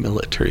accomplishing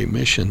military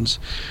missions,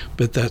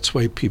 but that's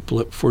why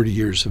people at 40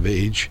 years of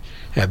age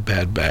have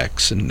bad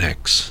backs and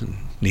necks and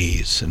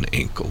knees and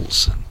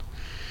ankles,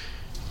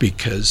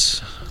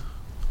 because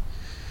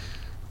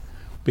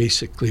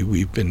basically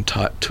we've been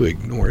taught to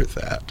ignore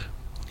that.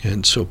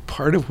 And so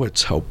part of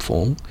what's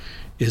helpful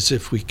is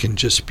if we can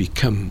just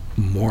become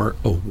more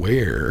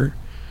aware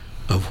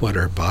of what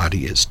our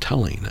body is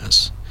telling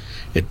us.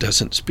 It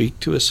doesn't speak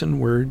to us in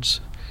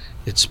words.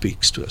 It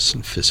speaks to us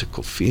in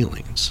physical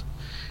feelings.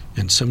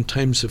 And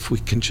sometimes if we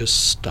can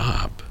just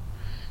stop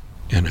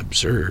and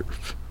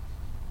observe,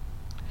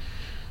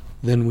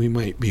 then we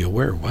might be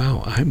aware,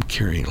 wow, I'm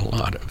carrying a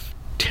lot of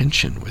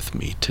tension with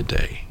me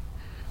today.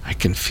 I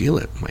can feel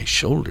it in my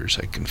shoulders.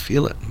 I can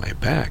feel it in my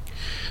back.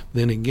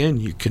 Then again,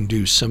 you can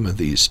do some of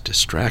these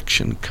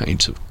distraction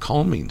kinds of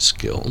calming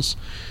skills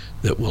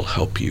that will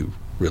help you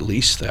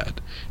release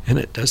that. And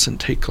it doesn't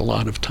take a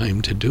lot of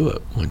time to do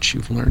it once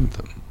you've learned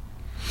them.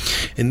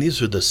 And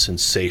these are the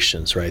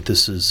sensations, right?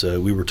 This is,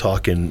 we were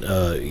talking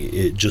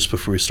just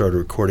before we started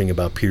recording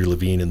about Peter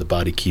Levine and The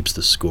Body Keeps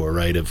the Score,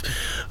 right?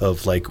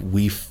 Of like,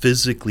 we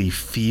physically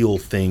feel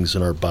things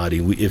in our body.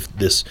 If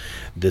this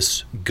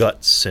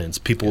gut sense,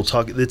 people will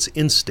talk, it's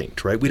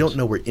instinct, right? We don't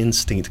know where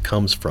instinct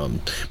comes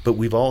from, but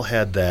we've all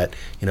had that.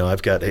 You know, I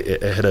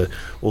had a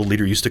old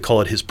leader used to call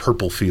it his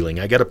purple feeling.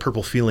 I got a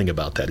purple feeling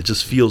about that. It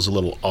just feels a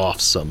little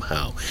off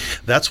somehow.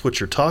 That's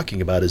what you're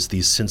talking about, is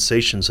these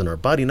sensations in our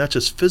body, not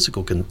just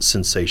physical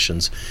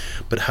sensations,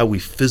 but how we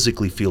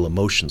physically feel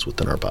emotions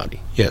within our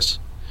body. Yes.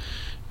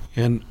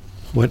 And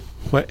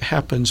what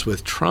happens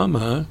with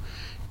trauma,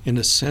 in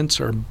a sense,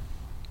 our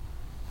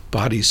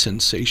body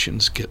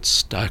sensations get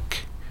stuck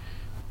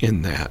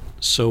in that.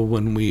 So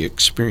when we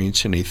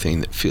experience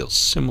anything that feels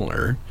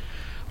similar,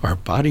 our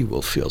body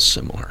will feel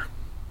similar.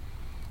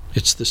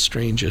 It's the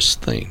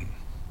strangest thing.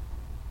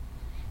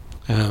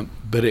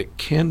 But it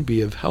can be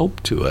of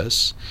help to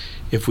us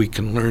if we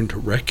can learn to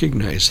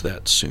recognize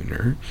that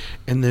sooner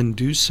and then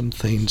do some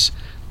things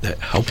that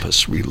help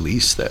us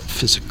release that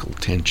physical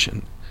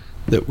tension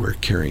that we're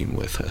carrying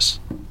with us.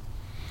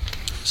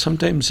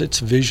 Sometimes it's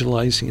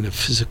visualizing a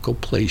physical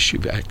place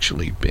you've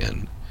actually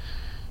been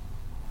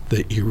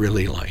that you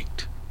really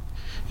liked,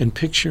 and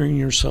picturing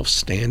yourself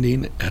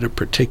standing at a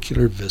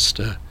particular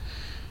vista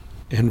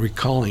and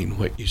recalling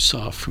what you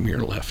saw from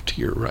your left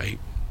to your right.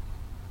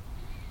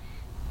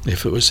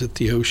 If it was at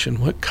the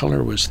ocean, what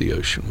color was the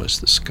ocean? Was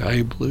the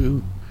sky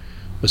blue?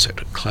 Was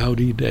it a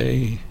cloudy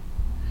day?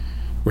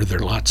 Were there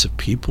lots of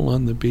people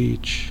on the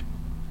beach?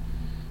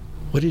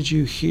 What did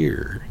you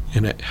hear?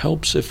 And it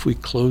helps if we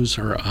close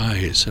our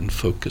eyes and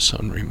focus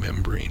on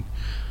remembering.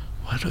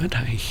 What did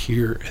I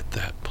hear at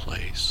that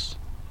place?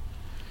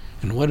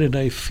 And what did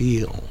I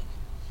feel?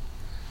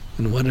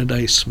 And what did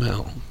I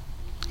smell?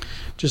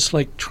 Just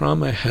like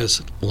trauma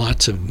has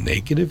lots of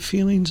negative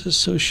feelings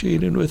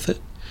associated with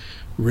it,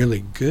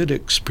 really good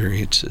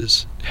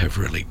experiences have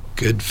really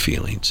good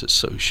feelings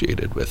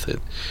associated with it.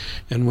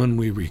 And when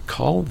we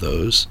recall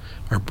those,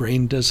 our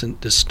brain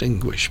doesn't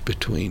distinguish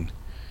between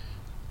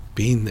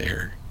being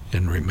there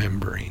and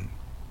remembering.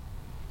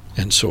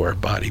 And so our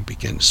body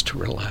begins to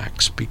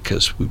relax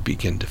because we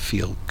begin to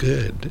feel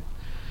good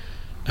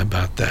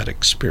about that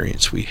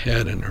experience we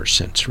had in our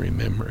sensory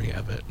memory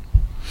of it.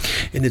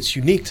 And it's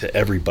unique to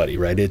everybody,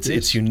 right?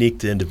 It's unique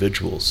to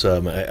individuals.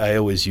 I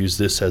always use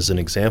this as an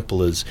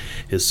example is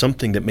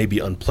something that may be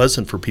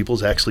unpleasant for people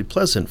is actually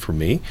pleasant for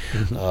me.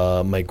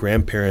 Mm-hmm. My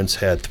grandparents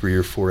had 3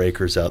 or 4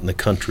 acres out in the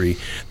country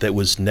that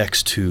was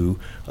next to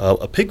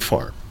a pig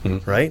farm,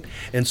 mm-hmm. right?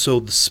 And so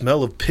the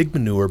smell of pig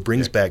manure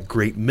brings back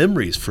great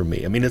memories for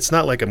me. I mean, it's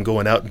not like I'm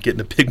going out and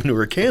getting a pig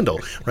manure candle,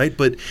 right?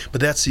 But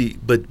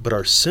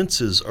our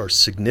senses are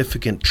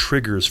significant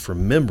triggers for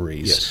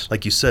memories, yes.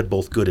 Like you said,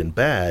 both good and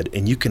bad,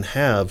 and you can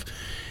have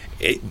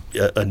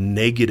a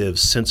negative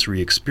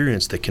sensory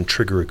experience that can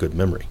trigger a good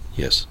memory.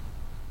 Yes.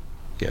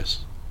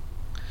 Yes.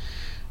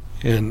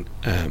 And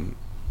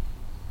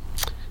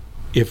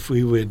if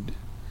we would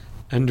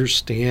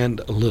understand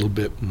a little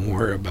bit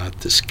more about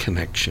this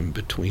connection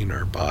between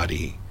our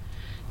body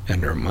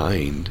and our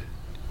mind,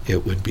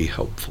 it would be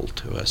helpful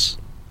to us.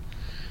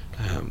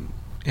 And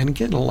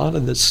again, a lot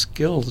of the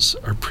skills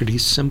are pretty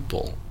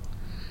simple.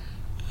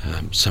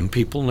 Some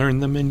people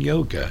learn them in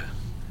yoga.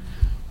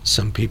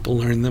 Some people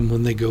learn them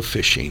when they go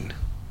fishing.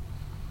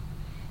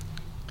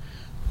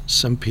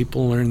 Some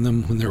people learn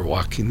them when they're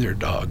walking their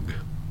dog.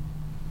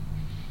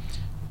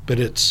 But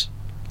it's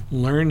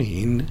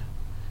learning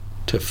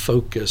to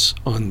focus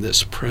on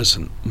this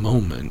present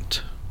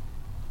moment.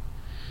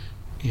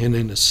 And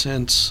in a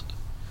sense,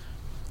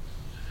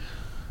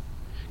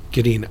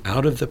 getting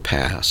out of the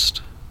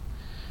past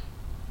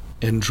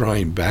and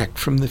drawing back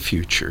from the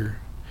future,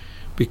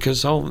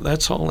 because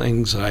that's all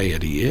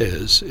anxiety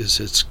is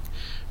it's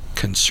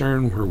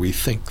concern where we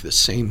think the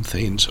same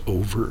things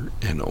over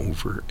and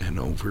over and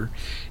over,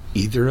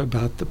 either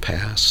about the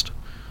past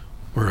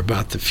or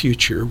about the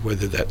future,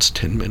 whether that's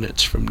 10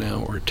 minutes from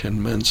now or 10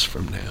 months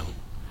from now.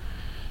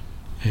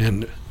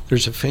 And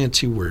there's a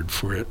fancy word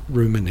for it,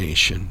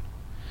 rumination.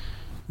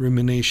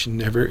 Rumination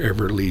never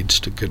ever leads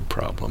to good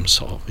problem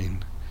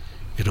solving.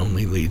 It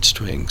only leads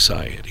to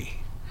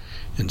anxiety.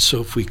 And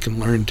so if we can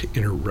learn to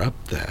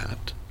interrupt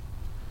that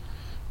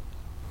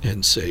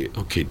and say,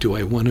 okay, do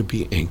I want to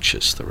be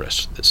anxious the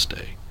rest of this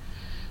day?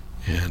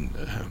 And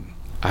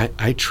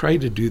I try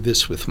to do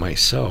this with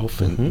myself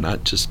and mm-hmm.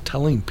 not just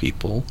telling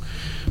people,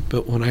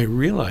 but when I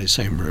realize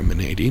I'm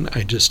ruminating,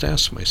 I just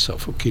ask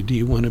myself, okay, do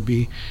you want to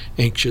be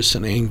anxious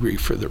and angry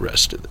for the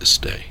rest of this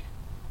day?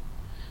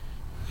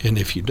 And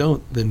if you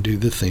don't, then do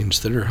the things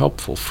that are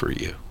helpful for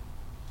you.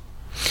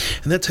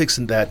 And that takes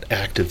in that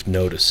active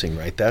noticing,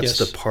 right? That's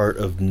yes. the part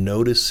of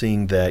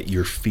noticing that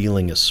you're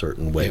feeling a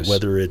certain way, yes.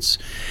 whether it's,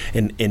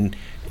 and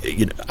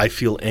you know, I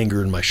feel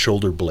anger in my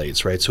shoulder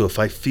blades, right? So if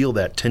I feel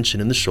that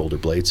tension in the shoulder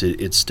blades,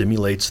 it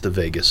stimulates the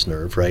vagus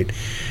nerve, right?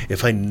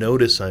 If I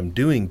notice I'm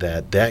doing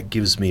that, that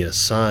gives me a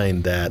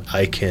sign that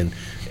I can,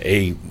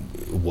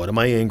 what am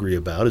I angry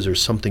about? Is there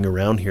something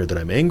around here that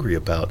I'm angry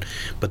about?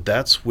 But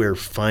that's where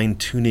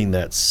fine-tuning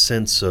that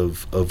sense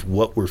of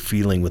what we're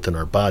feeling within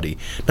our body,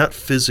 not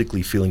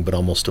physically feeling, but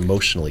almost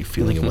emotionally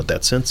feeling, mm-hmm. and what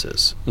that sense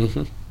is.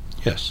 Mm-hmm.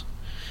 Yes.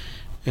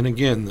 And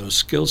again, those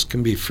skills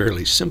can be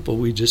fairly simple.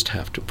 We just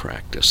have to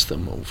practice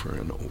them over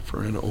and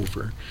over and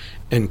over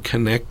and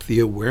connect the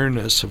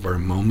awareness of our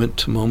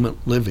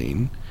moment-to-moment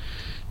living.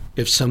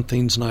 If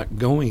something's not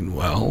going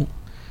well,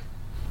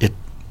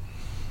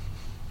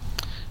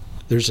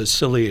 there's a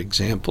silly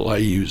example I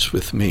use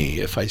with me.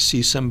 If I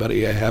see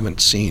somebody I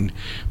haven't seen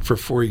for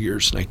 4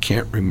 years and I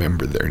can't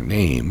remember their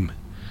name,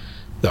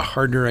 the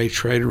harder I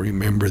try to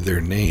remember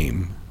their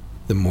name,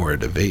 the more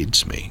it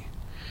evades me.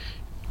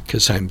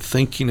 Because I'm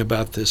thinking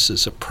about this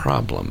as a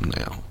problem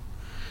now.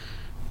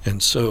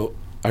 And so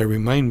I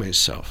remind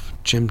myself,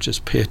 Jim,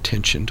 just pay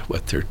attention to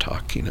what they're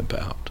talking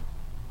about.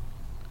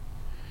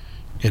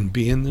 And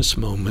be in this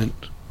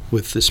moment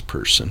with this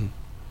person.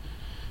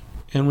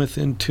 And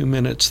within 2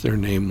 minutes, their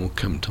name will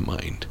come to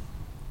mind.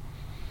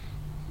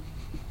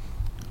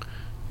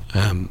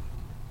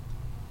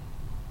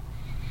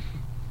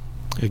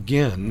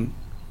 Again,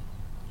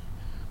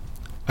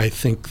 I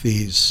think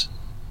these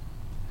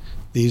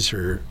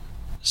are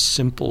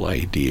simple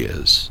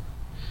ideas,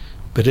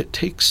 but it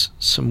takes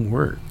some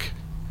work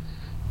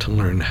to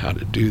learn how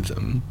to do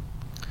them.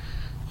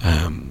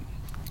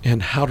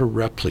 and how to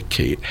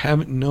replicate,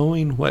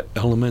 knowing what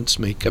elements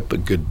make up a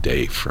good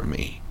day for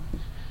me.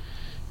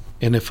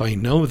 And if I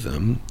know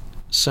them,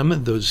 some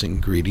of those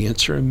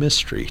ingredients are a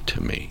mystery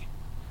to me.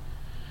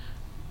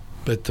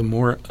 But the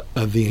more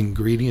of the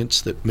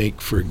ingredients that make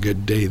for a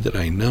good day that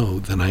I know,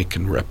 then I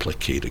can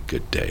replicate a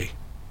good day,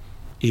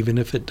 even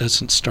if it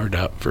doesn't start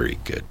out very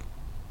good.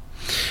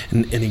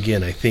 And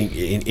again, I think,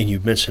 and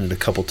you've mentioned it a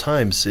couple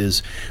times,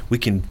 is we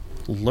can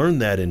learn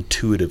that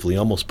intuitively,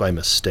 almost by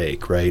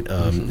mistake, right?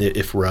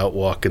 If we're out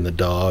walking the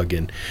dog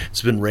and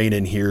it's been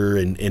raining here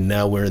and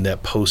now we're in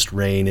that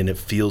post-rain and it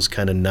feels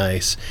kind of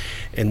nice,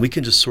 and we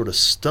can just sort of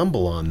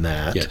stumble on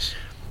that. Yes.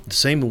 The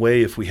same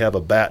way if we have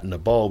a bat and a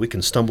ball, we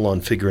can stumble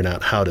on figuring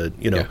out how to,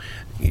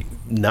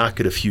 knock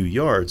it a few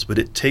yards, but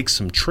it takes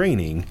some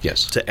training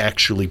to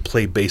actually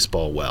play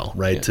baseball well,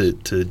 right?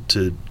 Yes.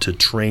 To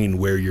train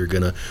where you're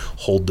going to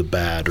hold the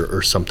bat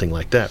or something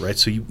like that, right?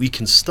 So we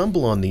can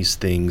stumble on these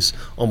things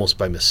almost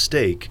by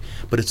mistake,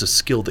 but it's a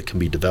skill that can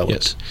be developed.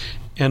 Yes.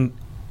 And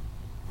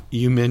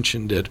you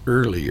mentioned it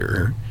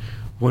earlier.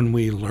 When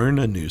we learn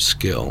a new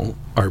skill,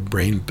 our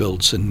brain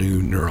builds a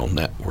new neural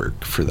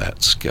network for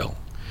that skill.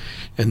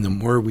 And the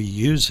more we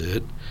use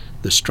it,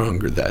 the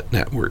stronger that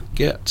network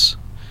gets.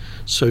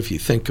 So if you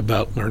think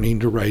about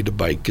learning to ride a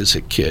bike as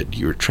a kid,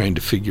 you were trying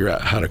to figure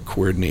out how to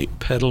coordinate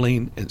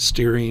pedaling and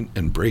steering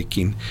and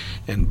braking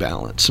and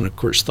balance. And of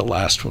course, the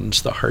last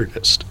one's the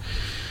hardest.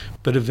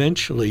 But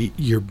eventually,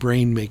 your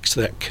brain makes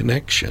that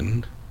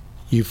connection.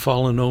 You've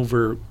fallen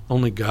over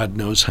only God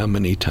knows how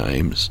many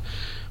times.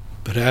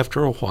 But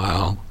after a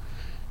while,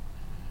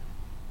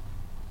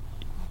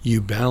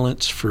 you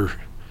balance for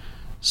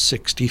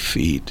 60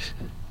 feet,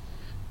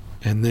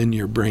 and then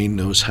your brain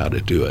knows how to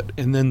do it.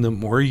 And then the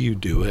more you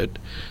do it,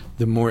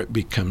 the more it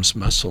becomes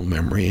muscle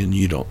memory, and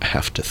you don't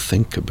have to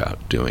think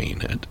about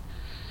doing it.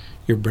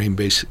 Your brain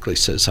basically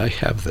says, I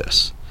have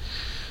this.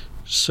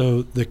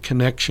 So the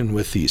connection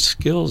with these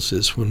skills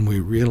is when we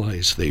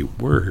realize they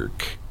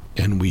work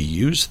and we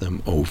use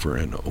them over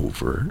and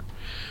over,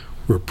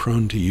 we're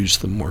prone to use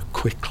them more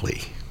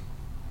quickly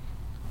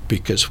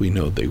because we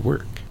know they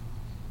work.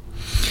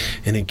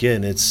 And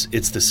again, it's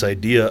this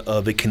idea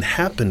of it can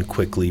happen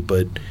quickly,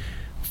 but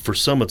for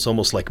some it's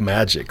almost like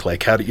magic.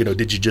 Like, how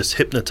did you just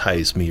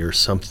hypnotize me or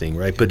something,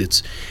 right? But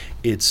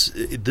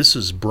this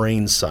is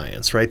brain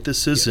science, right?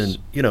 This isn't,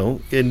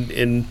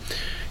 in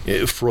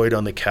Freud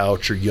on the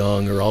couch or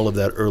Jung or all of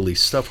that early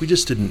stuff. We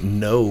just didn't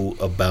know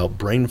about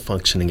brain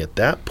functioning at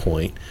that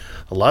point.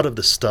 A lot of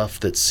the stuff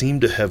that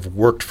seemed to have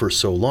worked for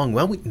so long,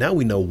 now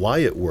we know why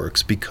it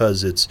works,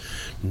 because it's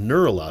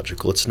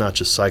neurological. It's not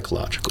just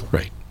psychological.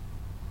 Right.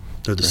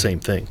 They're the same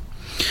thing.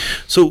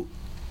 So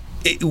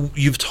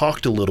you've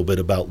talked a little bit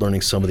about learning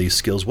some of these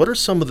skills. What are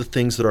some of the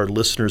things that our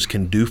listeners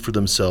can do for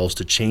themselves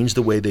to change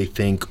the way they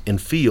think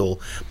and feel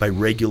by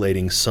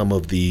regulating some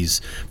of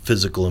these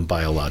physical and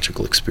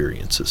biological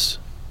experiences?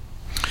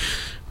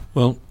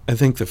 Well, I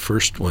think the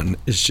first one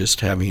is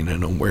just having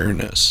an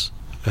awareness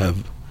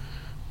of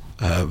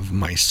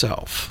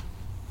myself.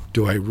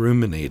 Do I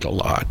ruminate a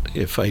lot?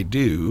 If I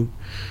do,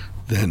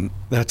 then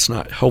that's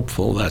not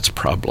helpful, that's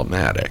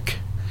problematic.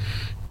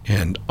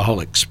 And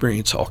I'll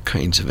experience all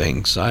kinds of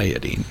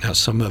anxiety. Now,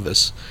 some of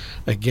us,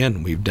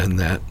 again, we've done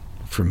that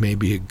for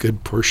maybe a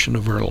good portion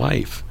of our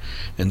life,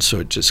 and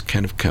so it just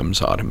kind of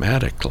comes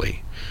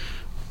automatically.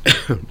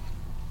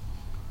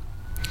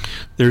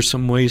 There's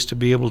some ways to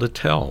be able to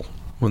tell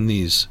when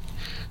these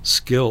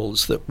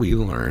skills that we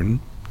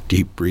learn,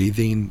 deep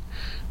breathing,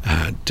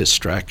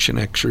 distraction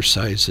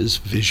exercises,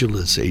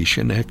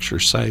 visualization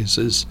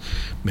exercises,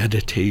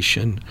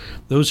 meditation,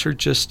 those are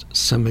just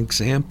some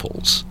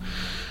examples.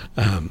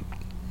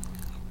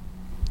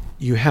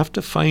 You have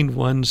to find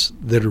ones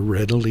that are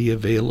readily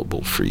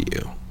available for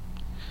you.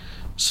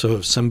 So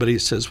if somebody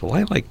says, well,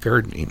 I like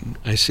gardening,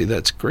 I say,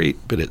 that's great,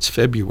 but it's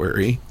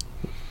February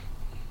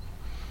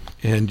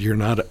and you're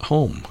not at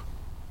home.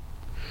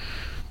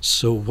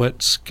 So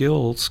what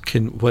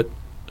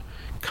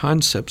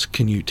concepts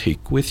can you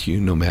take with you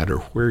no matter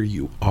where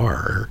you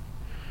are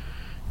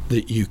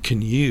that you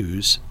can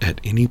use at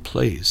any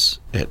place,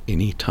 at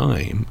any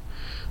time,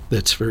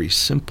 that's very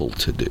simple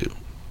to do?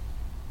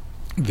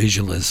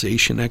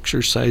 Visualization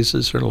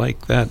exercises are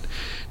like that.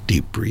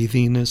 Deep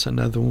breathing is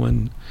another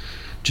one.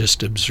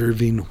 Just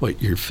observing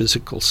what your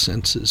physical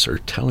senses are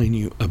telling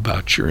you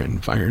about your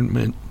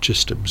environment.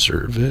 Just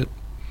observe it.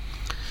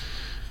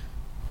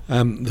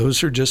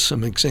 Those are just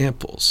some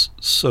examples.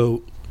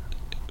 So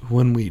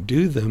when we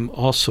do them,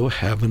 also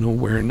have an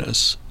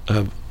awareness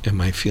of, am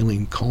I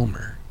feeling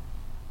calmer?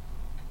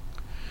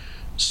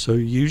 So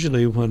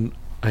usually when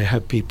I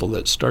have people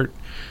that start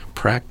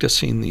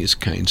practicing these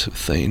kinds of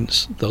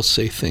things, they'll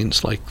say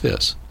things like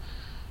this: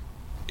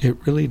 it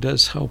really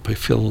does help. I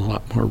feel a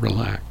lot more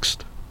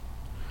relaxed.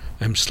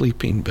 I'm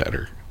sleeping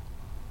better.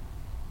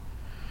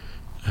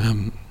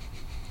 I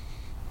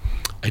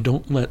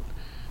don't let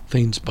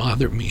things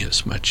bother me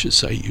as much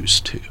as I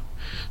used to.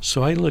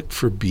 So I look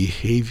for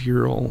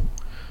behavioral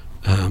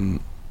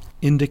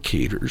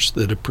indicators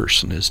that a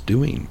person is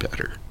doing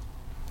better.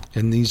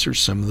 And these are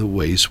some of the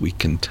ways we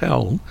can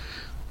tell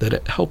that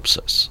it helps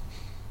us.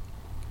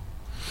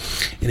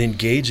 And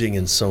engaging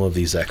in some of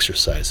these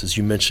exercises,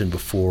 you mentioned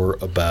before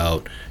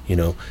about,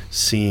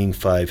 seeing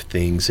 5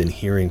 things and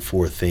hearing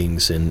 4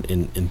 things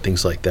and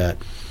things like that.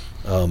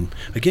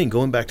 Again,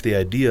 going back to the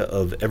idea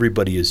of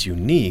everybody is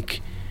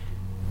unique,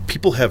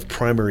 people have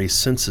primary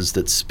senses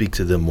that speak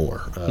to them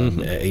more.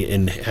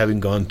 And having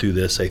gone through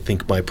this, I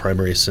think my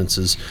primary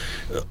senses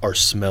are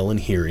smell and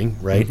hearing,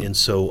 right? And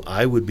so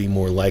I would be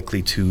more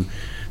likely to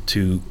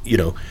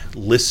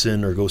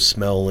listen or go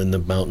smell in the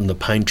mountain, the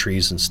pine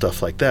trees and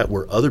stuff like that,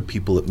 where other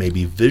people it may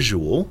be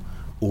visual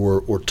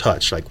or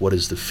touch, like what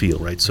is the feel,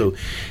 right? So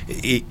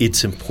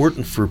it's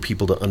important for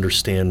people to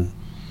understand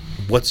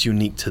what's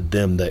unique to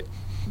them that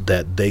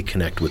they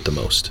connect with the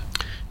most.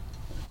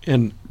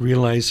 And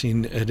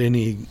realizing at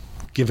any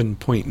given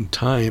point in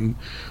time,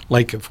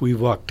 like if we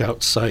walked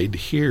outside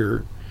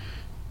here,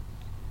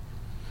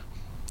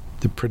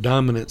 the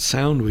predominant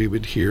sound we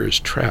would hear is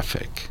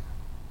traffic.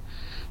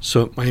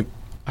 So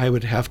I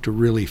would have to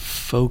really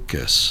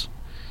focus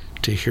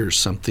to hear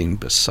something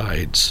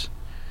besides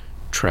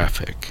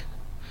traffic.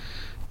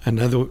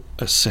 Another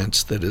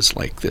sense that is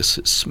like this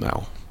is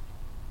smell.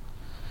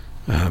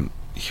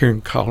 Here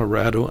in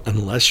Colorado,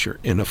 unless you're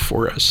in a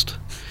forest,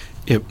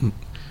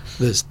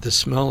 the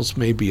smells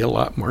may be a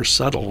lot more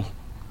subtle,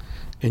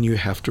 and you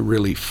have to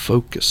really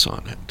focus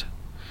on it.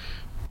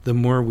 The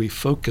more we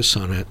focus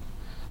on it,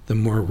 the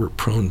more we're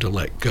prone to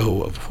let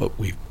go of what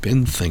we've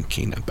been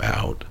thinking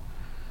about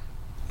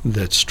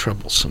that's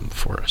troublesome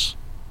for us.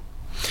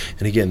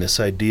 And again, this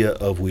idea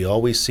of we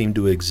always seem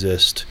to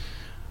exist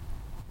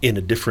in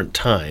a different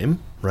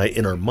time, right,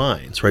 in our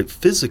minds, right?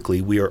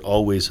 Physically, we are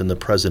always in the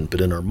present,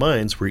 but in our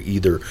minds, we're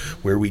either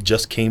where we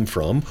just came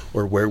from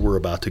or where we're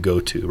about to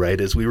go to,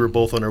 right? As we were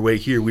both on our way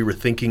here, we were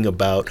thinking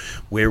about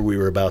where we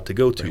were about to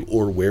go to, right,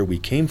 or where we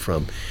came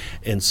from.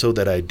 And so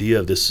that idea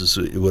of this is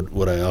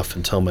what I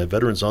often tell my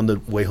veterans on the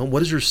way home: what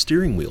does your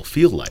steering wheel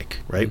feel like,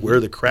 right? Where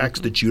are the cracks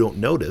that you don't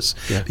notice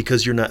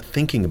because you're not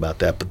thinking about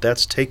that? But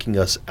that's taking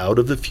us out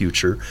of the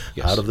future,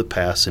 out of the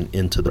past, and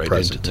into the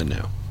present. Into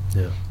the now.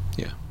 Yeah.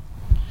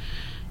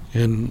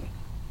 And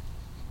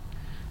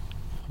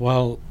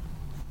while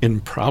in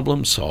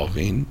problem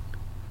solving,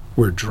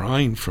 we're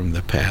drawing from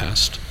the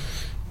past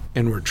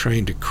and we're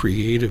trying to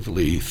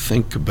creatively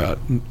think about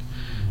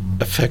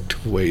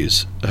effective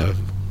ways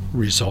of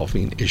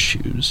resolving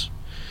issues,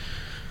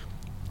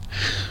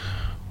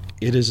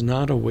 it is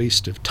not a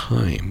waste of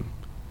time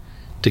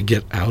to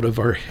get out of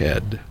our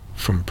head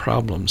from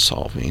problem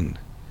solving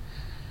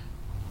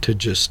to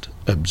just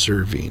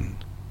observing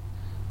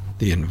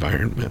the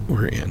environment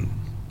we're in.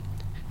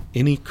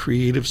 Any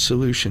creative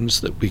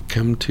solutions that we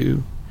come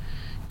to,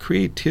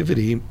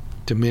 creativity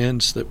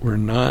demands that we're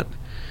not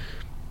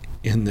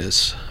in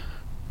this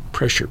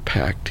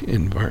pressure-packed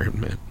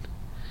environment.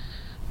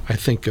 I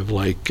think of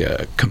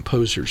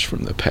composers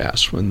from the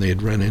past when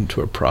they'd run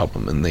into a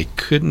problem and they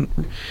couldn't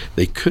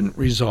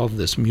resolve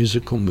this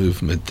musical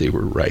movement they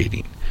were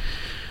writing.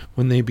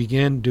 When they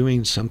began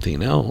doing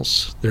something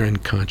else, their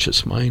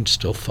unconscious mind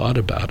still thought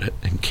about it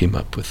and came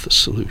up with the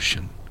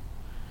solution.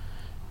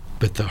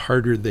 But the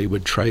harder they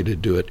would try to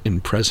do it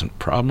in present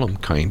problem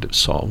kind of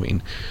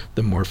solving,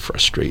 the more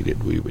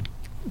frustrated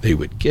they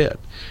would get.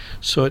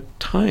 So at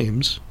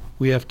times,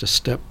 we have to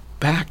step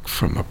back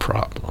from a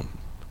problem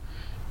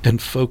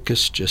and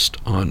focus just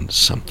on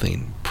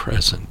something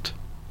present.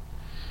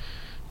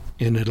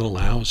 And it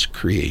allows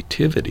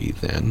creativity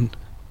then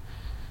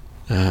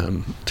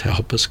to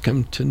help us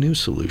come to new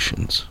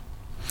solutions.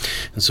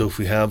 And so if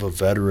we have a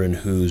veteran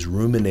who's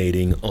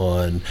ruminating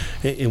on,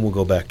 and we'll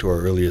go back to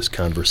our earliest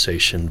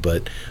conversation,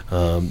 but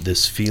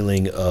this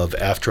feeling of,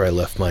 after I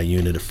left my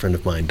unit, a friend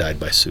of mine died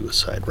by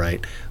suicide,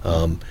 right?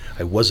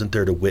 I wasn't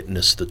there to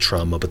witness the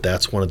trauma, but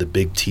that's one of the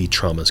big T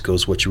traumas.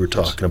 Goes what you were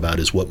talking about,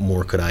 is what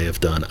more could I have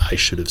done? I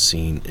should have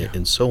seen,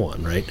 and so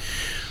on, right?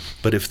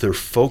 But if they're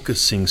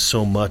focusing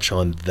so much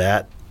on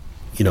that,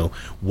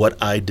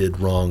 what I did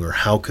wrong, or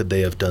how could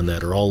they have done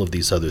that, or all of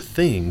these other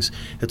things,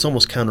 it's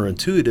almost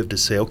counterintuitive to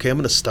say, okay, I'm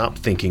going to stop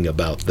thinking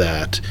about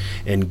that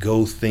and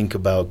go think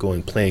about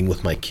playing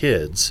with my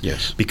kids,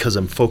 because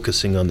I'm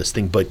focusing on this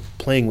thing. But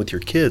playing with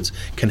your kids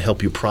can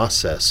help you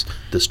process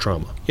this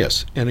trauma.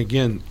 Yes, and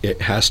again,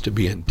 it has to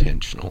be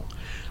intentional.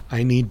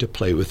 I need to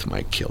play with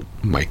my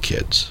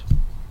kids.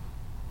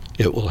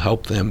 It will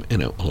help them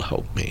and it will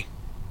help me.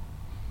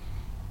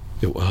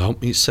 It will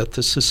help me set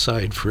this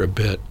aside for a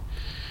bit.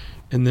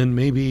 And then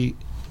maybe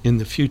in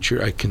the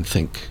future I can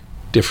think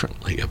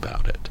differently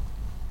about it.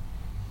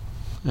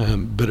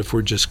 But if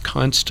we're just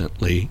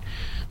constantly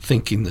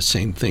thinking the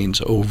same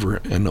things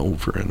over and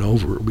over and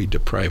over, we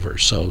deprive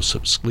ourselves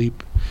of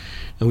sleep,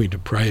 and we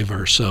deprive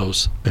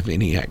ourselves of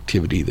any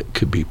activity that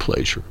could be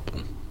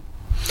pleasurable.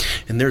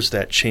 And there's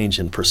that change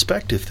in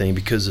perspective thing,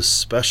 because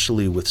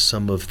especially with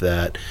some of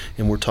that,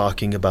 and we're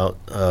talking about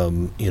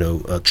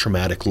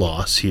traumatic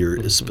loss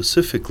here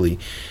specifically,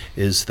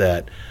 is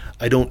that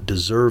I don't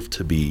deserve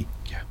to be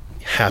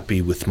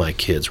happy with my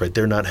kids, right?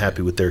 They're not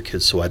happy with their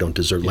kids, so I don't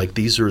deserve. Like,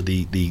 these are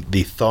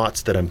the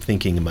thoughts that I'm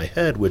thinking in my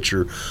head, which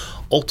are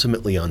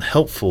ultimately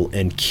unhelpful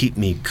and keep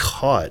me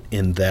caught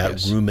in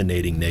that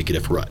ruminating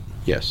negative rut.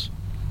 Yes,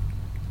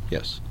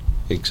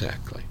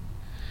 exactly.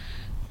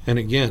 And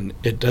again,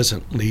 it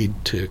doesn't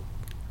lead to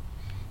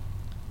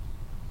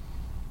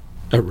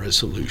a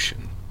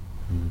resolution.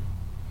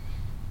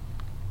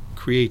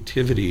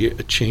 Creativity,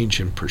 a change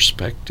in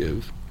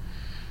perspective,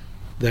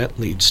 that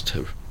leads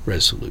to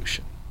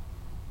resolution.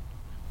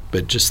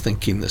 But just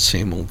thinking the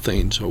same old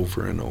things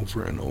over and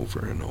over and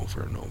over and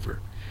over and over,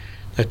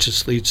 that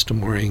just leads to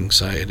more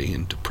anxiety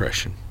and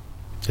depression.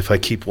 If I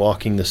keep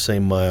walking the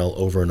same mile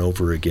over and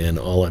over again,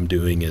 all I'm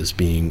doing is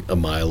being a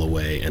mile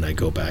away, and I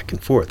go back and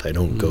forth. I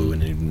don't go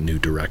in a new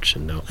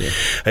direction. No,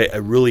 I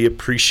really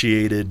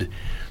appreciated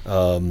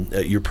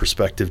your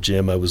perspective,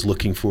 Jim. I was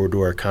looking forward to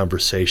our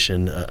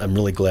conversation. I'm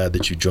really glad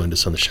that you joined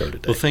us on the show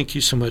today. Well, thank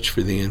you so much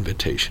for the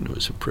invitation. It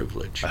was a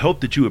privilege. I hope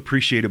that you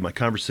appreciated my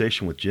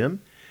conversation with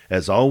Jim.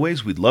 As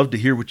always, we'd love to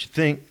hear what you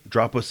think.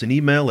 Drop us an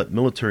email at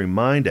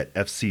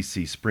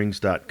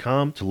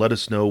militarymind@fccsprings.com to let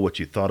us know what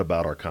you thought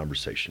about our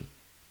conversation.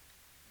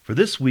 For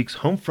this week's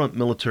Homefront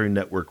Military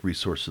Network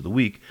Resource of the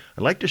Week,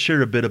 I'd like to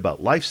share a bit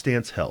about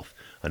LifeStance Health,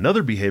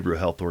 another behavioral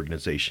health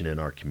organization in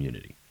our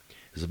community.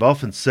 As I've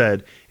often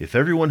said, if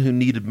everyone who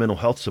needed mental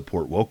health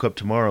support woke up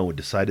tomorrow and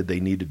decided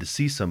they needed to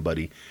see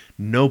somebody,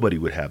 nobody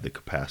would have the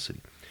capacity.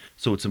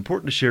 So it's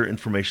important to share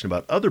information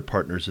about other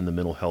partners in the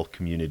mental health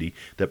community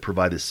that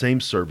provide the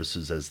same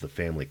services as the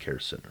Family Care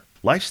Center.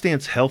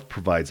 LifeStance Health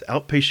provides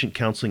outpatient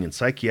counseling and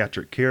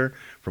psychiatric care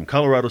from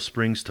Colorado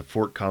Springs to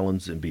Fort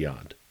Collins and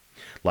beyond.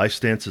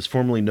 LifeStance is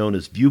formerly known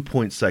as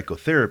Viewpoint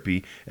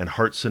Psychotherapy and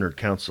Heart-Centered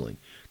Counseling,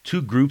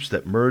 two groups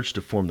that merged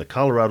to form the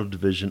Colorado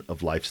division of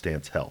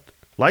LifeStance Health.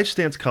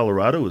 LifeStance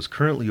Colorado is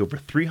currently over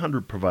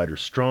 300 providers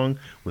strong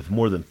with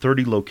more than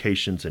 30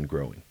 locations and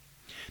growing.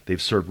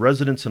 They've served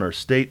residents in our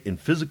state in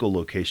physical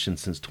locations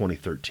since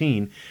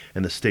 2013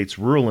 and the state's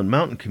rural and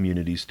mountain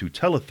communities through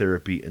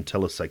teletherapy and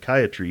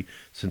telepsychiatry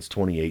since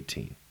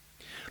 2018.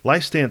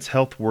 LifeStance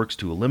Health works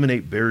to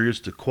eliminate barriers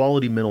to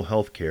quality mental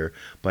health care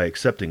by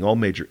accepting all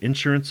major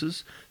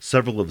insurances,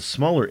 several of the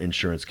smaller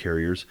insurance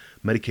carriers,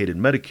 Medicaid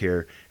and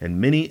Medicare, and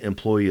many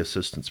employee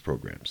assistance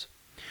programs.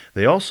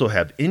 They also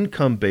have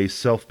income-based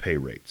self-pay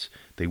rates.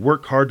 They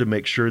work hard to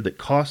make sure that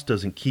cost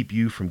doesn't keep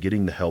you from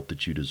getting the help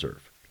that you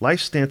deserve.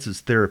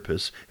 LifeStance's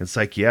therapists and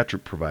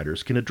psychiatric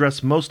providers can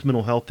address most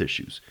mental health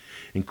issues,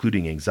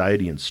 including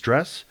anxiety and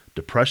stress,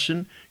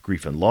 depression,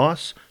 grief and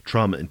loss,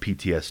 trauma and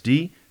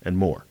PTSD, and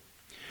more.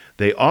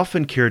 They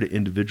often care to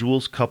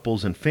individuals,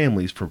 couples, and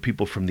families from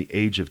people from the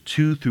age of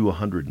 2 through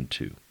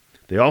 102.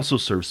 They also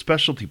serve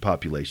specialty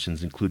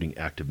populations including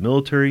active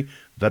military,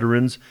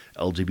 veterans,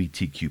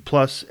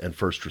 LGBTQ+, and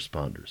first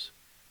responders.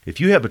 If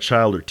you have a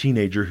child or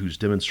teenager who's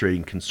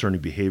demonstrating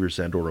concerning behaviors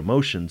and or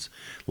emotions,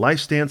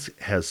 LifeStance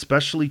has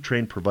specially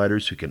trained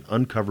providers who can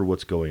uncover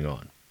what's going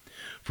on.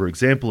 For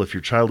example, if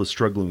your child is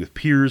struggling with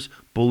peers,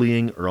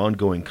 bullying, or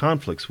ongoing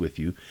conflicts with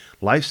you,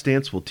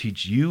 LifeStance will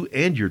teach you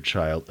and your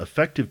child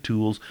effective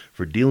tools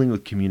for dealing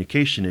with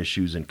communication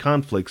issues and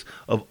conflicts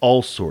of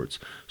all sorts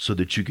so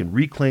that you can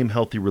reclaim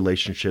healthy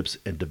relationships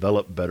and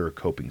develop better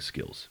coping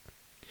skills.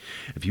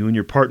 If you and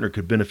your partner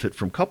could benefit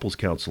from couples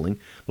counseling,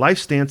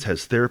 LifeStance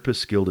has therapists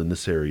skilled in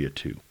this area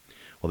too.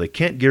 While they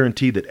can't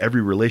guarantee that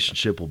every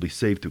relationship will be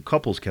saved through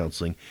couples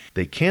counseling,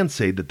 they can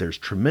say that there's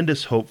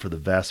tremendous hope for the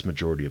vast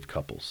majority of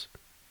couples.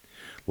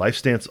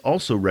 LifeStance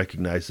also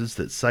recognizes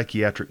that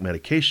psychiatric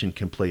medication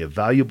can play a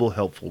valuable,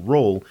 helpful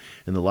role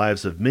in the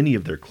lives of many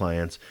of their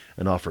clients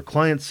and offer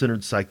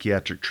client-centered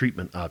psychiatric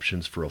treatment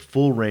options for a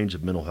full range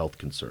of mental health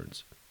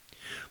concerns.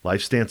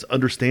 LifeStance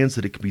understands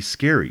that it can be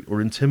scary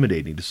or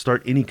intimidating to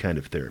start any kind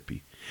of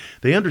therapy.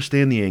 They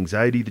understand the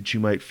anxiety that you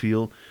might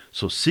feel,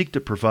 so seek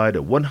to provide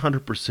a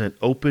 100%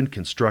 open,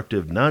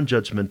 constructive,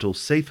 non-judgmental,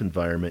 safe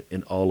environment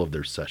in all of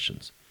their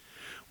sessions.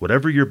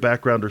 Whatever your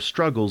background or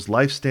struggles,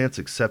 LifeStance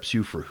accepts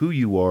you for who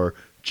you are,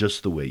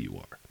 just the way you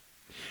are.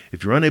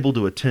 If you're unable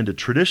to attend a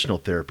traditional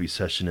therapy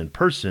session in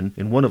person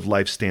in one of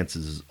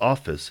LifeStance's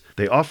office,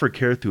 they offer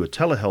care through a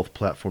telehealth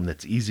platform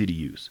that's easy to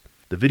use.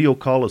 The video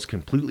call is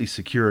completely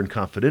secure and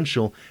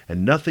confidential,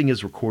 and nothing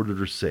is recorded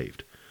or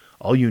saved.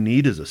 All you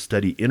need is a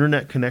steady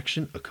internet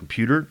connection, a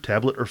computer,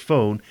 tablet, or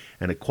phone,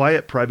 and a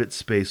quiet, private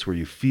space where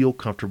you feel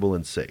comfortable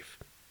and safe.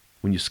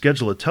 When you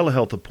schedule a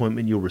telehealth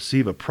appointment, you'll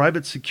receive a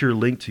private, secure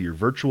link to your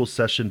virtual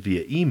session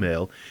via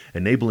email,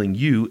 enabling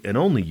you, and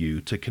only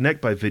you, to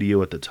connect by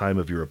video at the time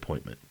of your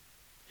appointment.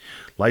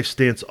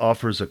 LifeStance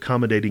offers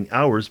accommodating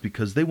hours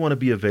because they want to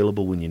be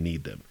available when you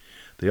need them.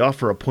 They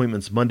offer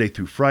appointments Monday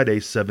through Friday,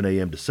 7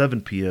 a.m. to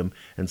 7 p.m.,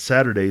 and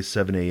Saturdays,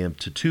 7 a.m.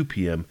 to 2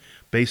 p.m.,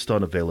 based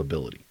on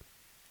availability.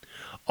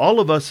 All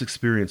of us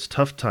experience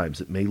tough times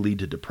that may lead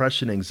to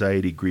depression,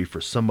 anxiety, grief,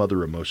 or some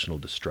other emotional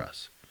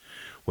distress.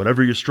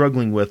 Whatever you're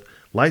struggling with,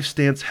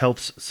 LifeStance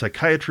Health's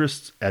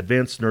psychiatrists,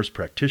 advanced nurse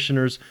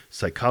practitioners,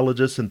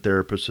 psychologists, and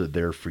therapists are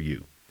there for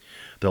you.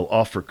 They'll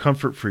offer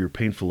comfort for your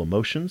painful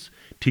emotions,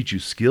 teach you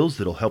skills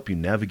that'll help you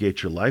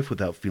navigate your life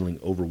without feeling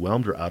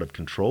overwhelmed or out of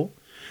control.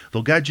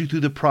 They'll guide you through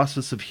the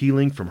process of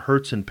healing from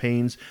hurts and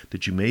pains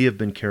that you may have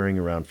been carrying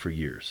around for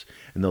years,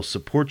 and they'll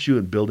support you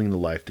in building the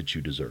life that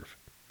you deserve.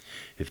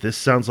 If this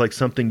sounds like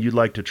something you'd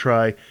like to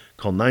try,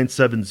 call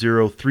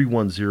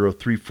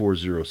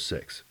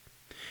 970-310-3406.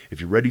 If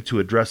you're ready to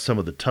address some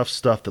of the tough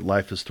stuff that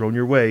life has thrown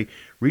your way,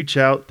 reach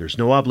out. There's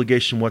no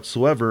obligation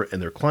whatsoever,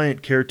 and their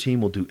client care team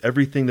will do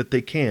everything that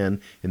they can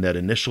in that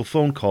initial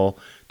phone call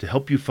to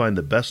help you find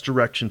the best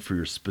direction for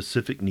your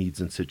specific needs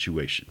and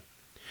situation.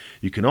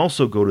 You can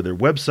also go to their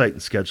website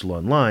and schedule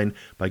online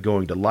by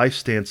going to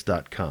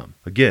lifestance.com.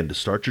 Again, to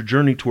start your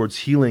journey towards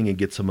healing and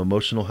get some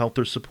emotional health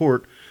or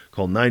support,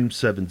 call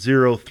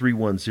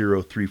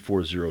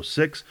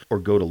 970-310-3406 or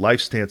go to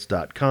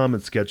lifestance.com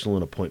and schedule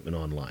an appointment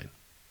online.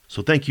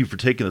 So thank you for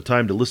taking the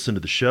time to listen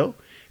to the show.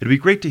 It'd be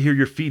great to hear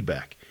your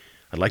feedback.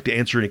 I'd like to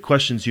answer any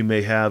questions you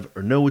may have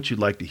or know what you'd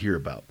like to hear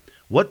about.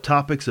 What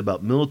topics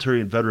about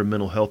military and veteran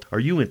mental health are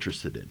you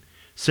interested in?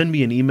 Send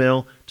me an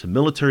email to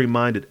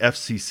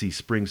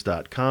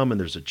militarymind@fccsprings.com,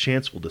 and there's a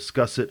chance we'll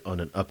discuss it on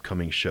an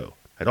upcoming show.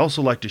 I'd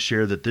also like to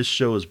share that this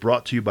show is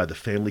brought to you by the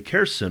Family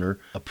Care Center,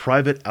 a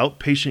private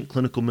outpatient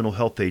clinical mental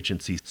health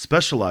agency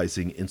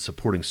specializing in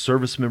supporting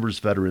service members,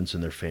 veterans,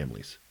 and their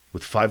families.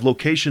 With 5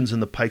 locations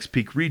in the Pikes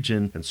Peak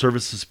region and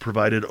services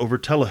provided over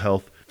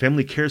telehealth,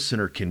 Family Care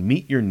Center can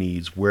meet your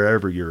needs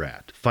wherever you're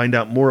at. Find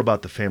out more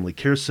about the Family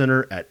Care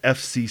Center at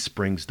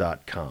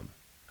fcsprings.com.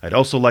 I'd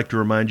also like to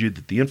remind you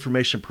that the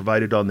information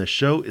provided on this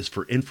show is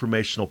for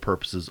informational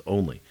purposes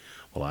only.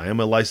 While I am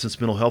a licensed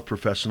mental health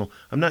professional,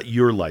 I'm not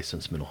your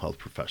licensed mental health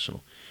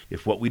professional.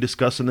 If what we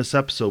discuss in this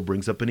episode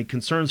brings up any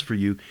concerns for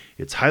you,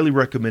 it's highly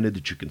recommended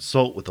that you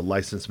consult with a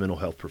licensed mental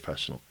health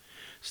professional.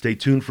 Stay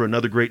tuned for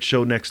another great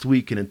show next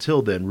week, and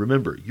until then,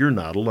 remember, you're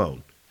not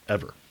alone,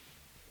 ever.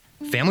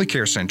 Family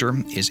Care Center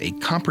is a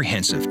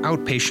comprehensive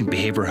outpatient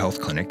behavioral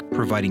health clinic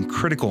providing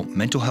critical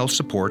mental health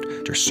support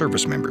to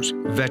service members,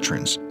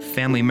 veterans,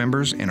 family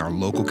members, and our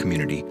local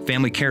community.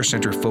 Family Care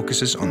Center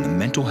focuses on the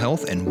mental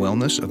health and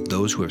wellness of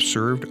those who have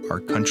served our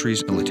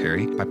country's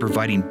military by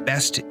providing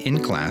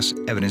best-in-class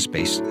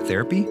evidence-based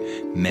therapy,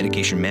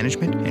 medication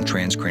management, and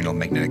transcranial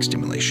magnetic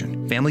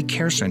stimulation. Family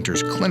Care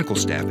Center's clinical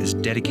staff is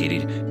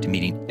dedicated to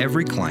meeting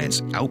every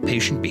client's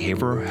outpatient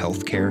behavioral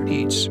health care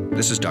needs.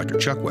 This is Dr.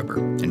 Chuck Weber,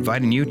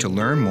 inviting you to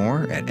learn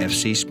more at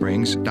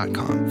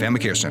fcsprings.com. Family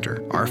Care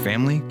Center, our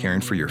family caring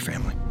for your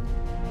family.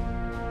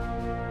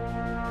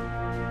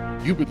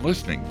 You've been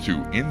listening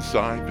to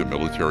Inside the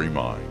Military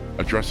Mind,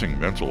 addressing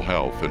mental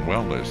health and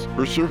wellness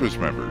for service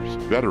members,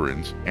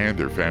 veterans, and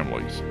their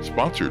families.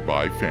 Sponsored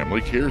by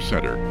Family Care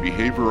Center,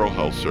 Behavioral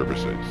Health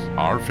Services.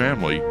 Our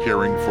family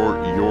caring for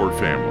your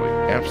family.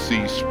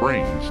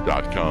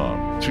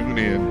 fcsprings.com. Tune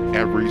in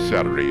every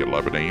Saturday at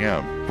 11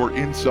 a.m. for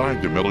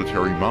Inside the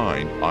Military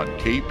Mind on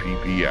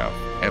KPPF.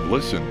 And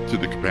listen to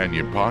the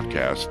companion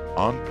podcast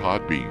on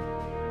Podbean.